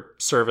another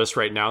service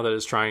right now that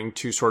is trying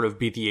to sort of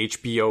be the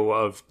HBO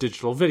of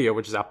digital video,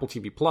 which is Apple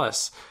TV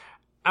Plus,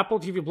 Apple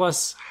TV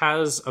Plus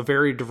has a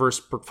very diverse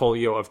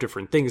portfolio of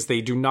different things.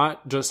 They do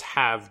not just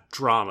have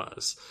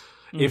dramas.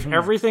 Mm-hmm. If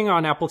everything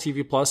on Apple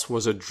TV Plus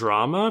was a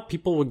drama,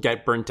 people would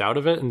get burnt out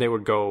of it and they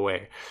would go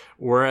away.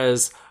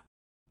 Whereas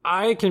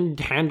I can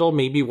handle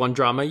maybe one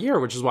drama a year,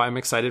 which is why I'm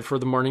excited for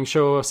the morning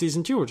show of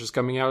season 2, which is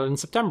coming out in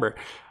September.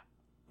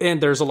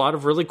 And there's a lot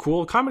of really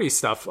cool comedy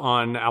stuff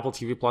on Apple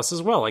TV Plus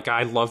as well. Like,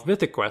 I love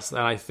Mythic Quest,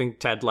 and I think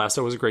Ted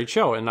Lasso is a great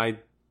show, and I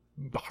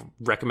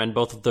recommend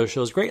both of those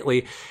shows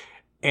greatly.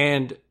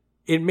 And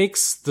it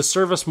makes the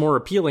service more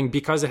appealing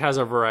because it has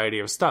a variety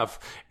of stuff.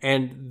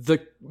 And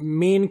the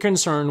main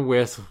concern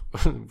with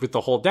the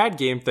whole dad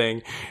game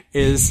thing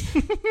is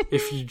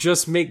if you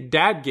just make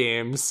dad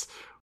games,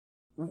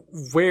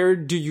 where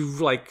do you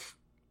like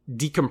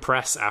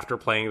decompress after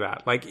playing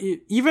that? Like,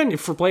 even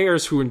for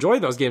players who enjoy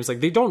those games, like,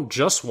 they don't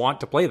just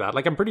want to play that.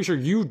 Like, I'm pretty sure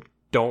you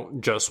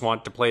don't just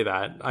want to play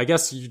that. I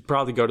guess you'd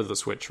probably go to the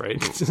Switch, right?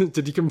 To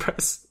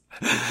decompress.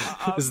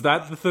 Is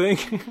that the thing?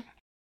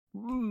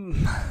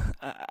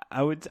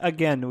 I would,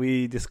 again,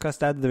 we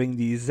discussed that during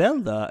the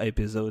Zelda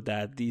episode,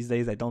 that these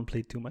days I don't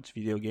play too much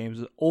video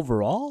games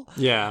overall.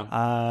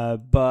 Yeah.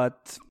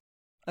 But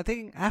I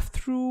think I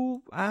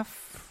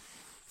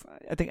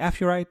think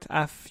you're right.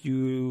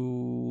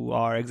 You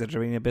are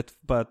exaggerating a bit,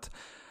 but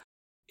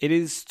it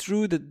is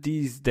true that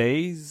these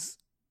days,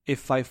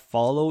 if I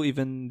follow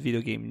even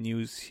video game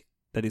news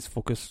that is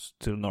focused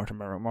to North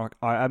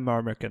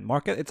American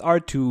market, it's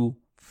hard to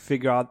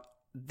figure out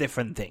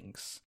different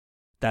things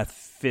that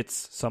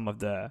fits some of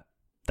the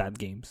dad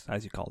games,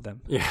 as you call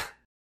them. Yeah.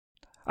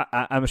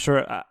 I'm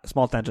sure,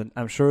 small tangent,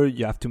 I'm sure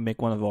you have to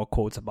make one of our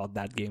quotes about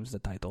dad games, the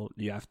title.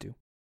 You have to.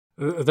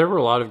 There were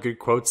a lot of good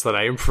quotes that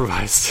I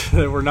improvised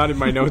that were not in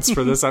my notes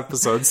for this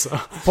episode. So.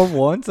 For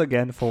once.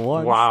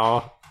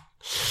 Wow.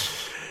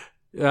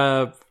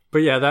 But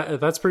yeah,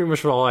 that's pretty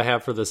much all I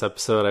have for this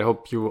episode. I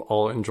hope you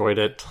all enjoyed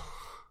it.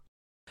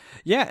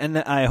 Yeah, and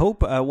I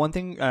hope one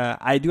thing,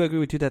 I do agree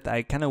with you that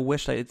I kind of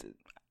wish that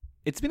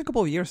it's been a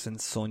couple of years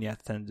since Sony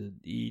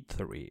attended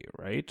E3,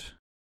 right?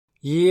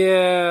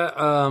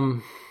 Yeah,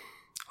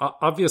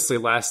 obviously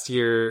last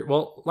year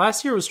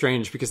was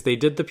strange because they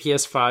did the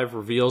PS5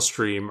 reveal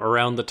stream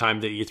around the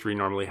time that E3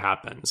 normally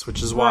happens,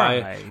 which is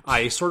why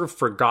I sort of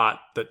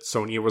forgot that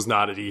Sony was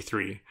not at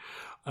E3.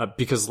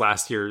 Because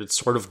last year it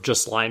sort of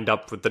just lined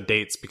up with the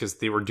dates because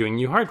they were doing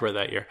new hardware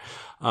that year.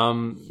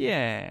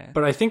 Yeah.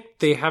 But I think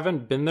they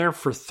haven't been there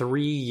for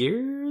 3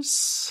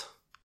 years.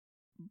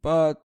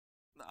 But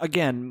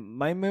again,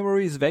 my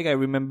memory is vague. I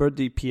remember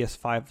the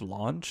PS5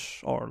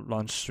 launch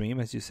stream,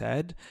 as you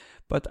said.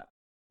 But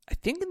I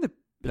think in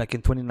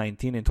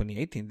 2019 and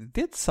 2018, they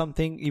did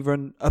something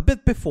even a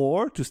bit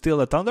before to Steal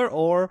the Thunder,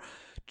 or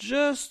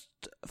just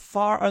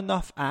far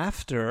enough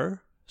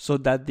after so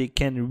that they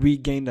can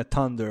regain the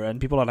thunder. And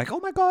people are like,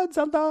 oh my god,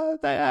 Zelda,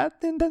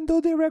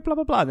 Nintendo Direct, blah,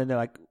 blah, blah. And then they're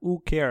like,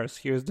 who cares?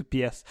 Here's the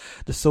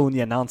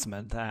Sony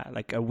announcement,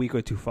 like a week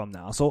or two from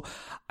now. So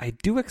I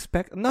do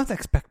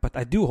but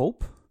I do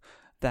hope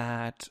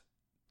that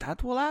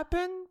will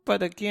happen.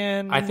 But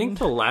again, I think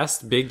the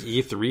last big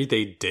E3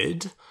 they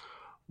did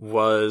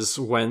was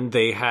when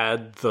they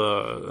had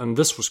and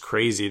this was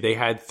crazy, they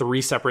had 3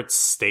 separate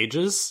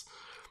stages.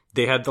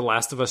 They had The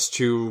Last of Us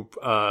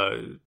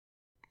 2,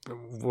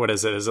 what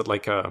is it? Is it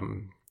like a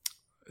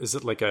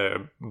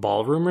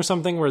ballroom or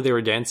something where they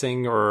were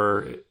dancing,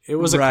 or it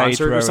was a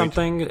concert or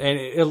something? And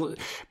it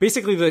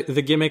basically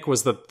the gimmick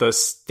was that the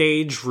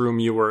stage room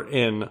you were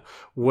in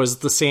was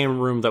the same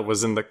room that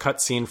was in the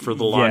cutscene for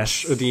the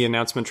launch, the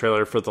announcement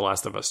trailer for The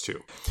Last of Us 2.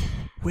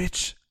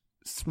 Which,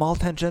 small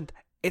tangent,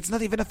 it's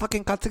not even a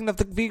fucking cutscene of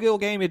the video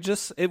game. It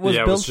was it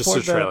built was just for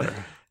a trailer.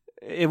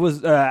 It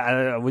was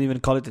I wouldn't even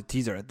call it a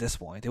teaser at this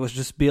point. It was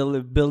just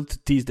built to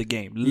tease the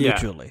game,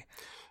 literally. Yeah.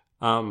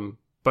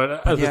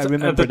 But at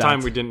the time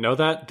we didn't know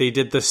that. They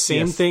did the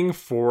same thing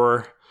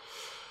for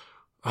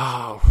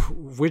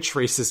which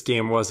racist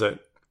game was it?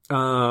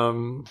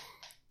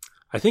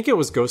 I think it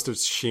was Ghost of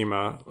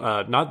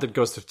Tsushima. Not that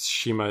Ghost of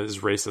Tsushima is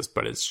racist,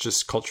 but it's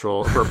just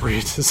cultural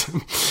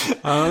appropriatism.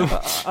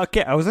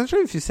 Okay, I wasn't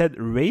sure if you said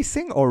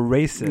racing or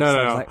racist.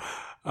 No.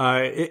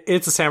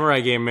 It's a samurai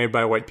game made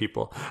by white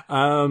people.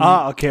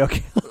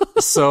 Okay.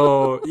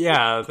 So,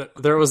 yeah,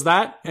 there was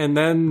that, and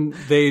then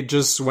they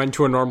just went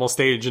to a normal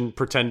stage and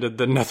pretended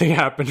that nothing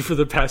happened for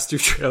the past 2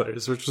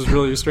 trailers, which was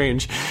really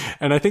strange.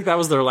 And I think that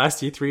was their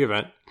last E3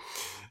 event.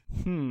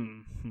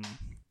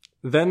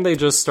 Then they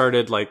just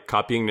started, like,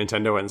 copying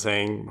Nintendo and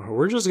saying,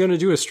 we're just going to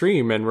do a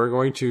stream, and we're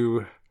going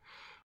to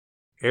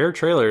air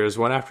trailers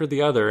one after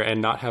the other and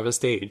not have a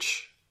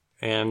stage.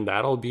 And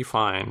that'll be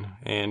fine.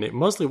 And it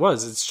mostly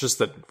was. It's just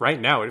that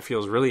right now it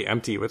feels really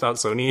empty without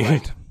Sony.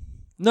 Right.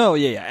 No,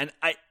 yeah. And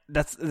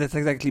that's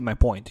exactly my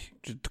point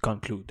to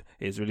conclude.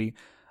 Is really,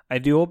 I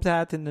do hope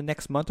that in the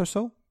next month or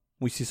so,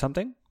 we see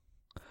something.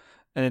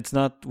 And it's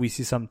not we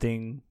see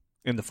something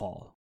in the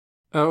fall.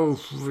 Oh,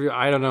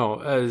 I don't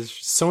know.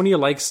 Sony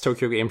likes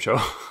Tokyo Game Show.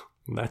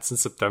 That's in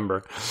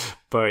September.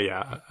 But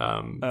yeah.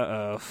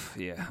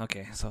 Yeah,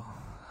 okay. So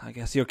I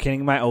guess you're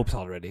killing my hopes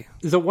already.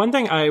 The one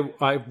thing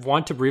I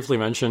want to briefly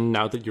mention,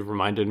 now that you've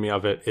reminded me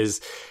of it,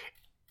 is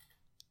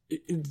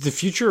the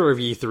future of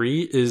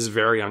E3 is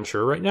very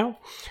unsure right now.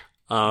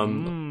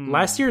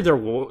 Last year, there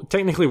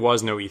technically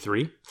was no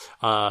E3.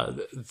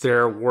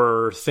 There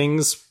were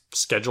things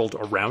scheduled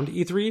around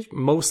E3,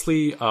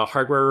 mostly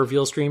hardware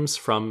reveal streams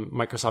from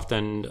Microsoft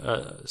and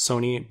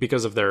Sony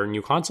because of their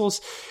new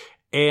consoles.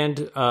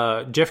 And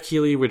Jeff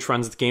Keighley, which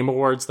runs the Game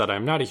Awards, that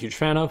I'm not a huge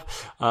fan of,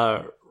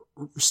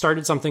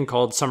 started something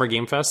called Summer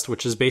Game Fest,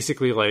 which is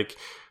basically like,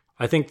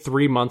 I think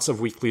 3 months of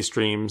weekly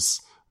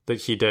streams that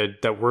he did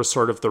that were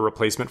sort of the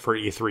replacement for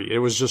E3. It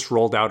was just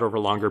rolled out over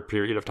a longer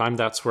period of time.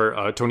 That's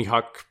where Tony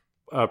Hawk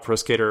Pro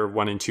Skater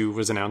 1 and 2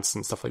 was announced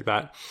and stuff like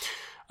that.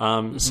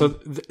 So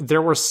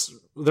there were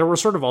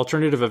sort of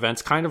alternative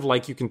events, kind of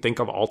like you can think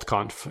of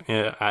AltConf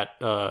at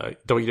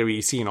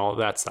WWDC and all of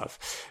that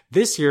stuff.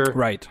 This year,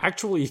 right,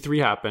 actual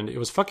E3 happened. It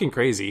was fucking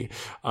crazy.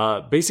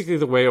 Basically,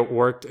 the way it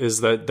worked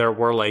is that there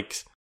were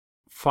like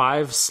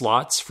 5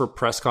 slots for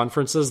press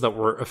conferences that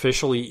were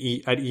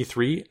officially at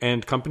E3,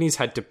 and companies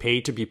had to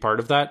pay to be part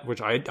of that,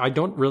 which I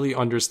don't really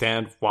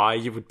understand why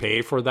you would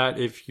pay for that.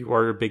 If you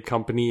are a big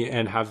company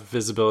and have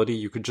visibility,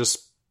 you could just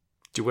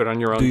do it on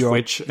your own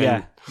Twitch.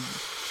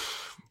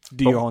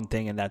 Do your own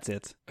thing, and that's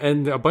it.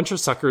 And a bunch of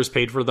suckers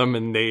paid for them,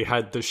 and they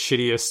had the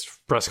shittiest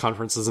press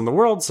conferences in the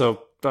world.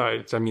 So,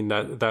 I mean,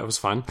 that was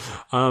fun.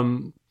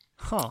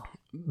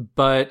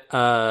 But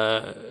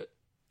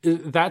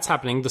that's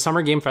happening. The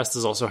Summer Game Fest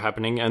is also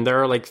happening, and there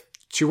are like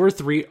 2 or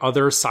 3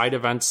 other side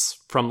events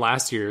from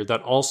last year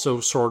that also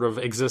sort of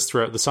exist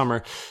throughout the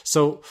summer.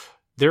 So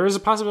there is a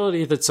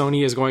possibility that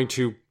Sony is going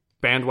to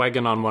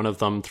bandwagon on one of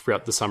them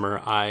throughout the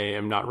summer. I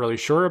am not really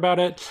sure about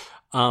it.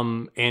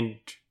 And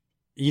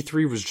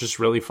E3 was just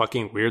really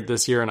fucking weird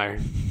this year, and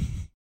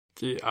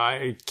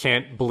I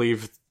can't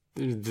believe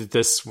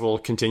this will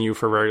continue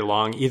for very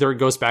long. Either it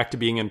goes back to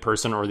being in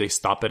person or they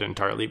stop it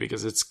entirely,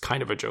 because it's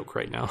kind of a joke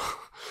right now.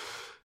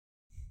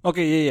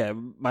 Okay, yeah.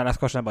 My last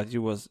question about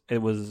you was, it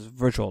was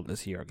virtual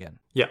this year again.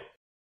 Yeah.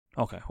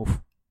 Okay,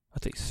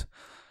 at least.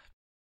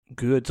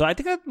 Good. So I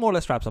think that more or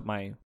less wraps up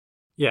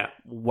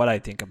what I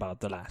think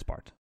about the last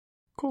part.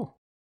 Cool.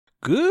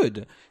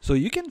 Good. So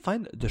you can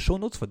find the show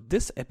notes for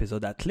this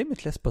episode at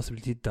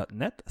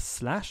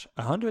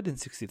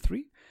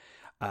limitlesspossibility.net/163.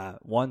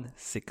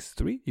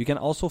 163. You can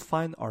also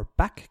find our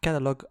back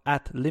catalog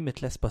at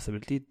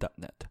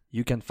limitlesspossibility.net.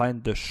 You can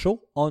find the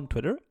show on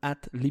Twitter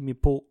at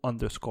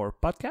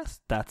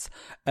limipo_podcast. That's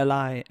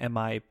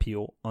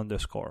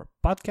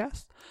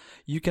LIMIPO_podcast.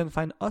 You can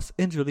find us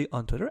individually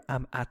on Twitter.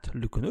 I'm at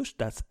Luconouche.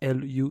 That's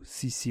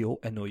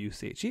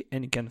LUCCONOUCHE.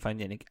 And you can find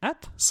Yannick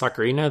at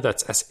Sakurina.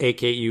 That's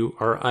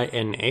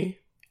SAKURINA.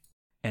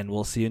 And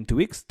we'll see you in 2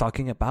 weeks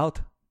talking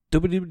about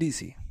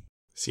WWDC.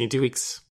 See you in 2 weeks.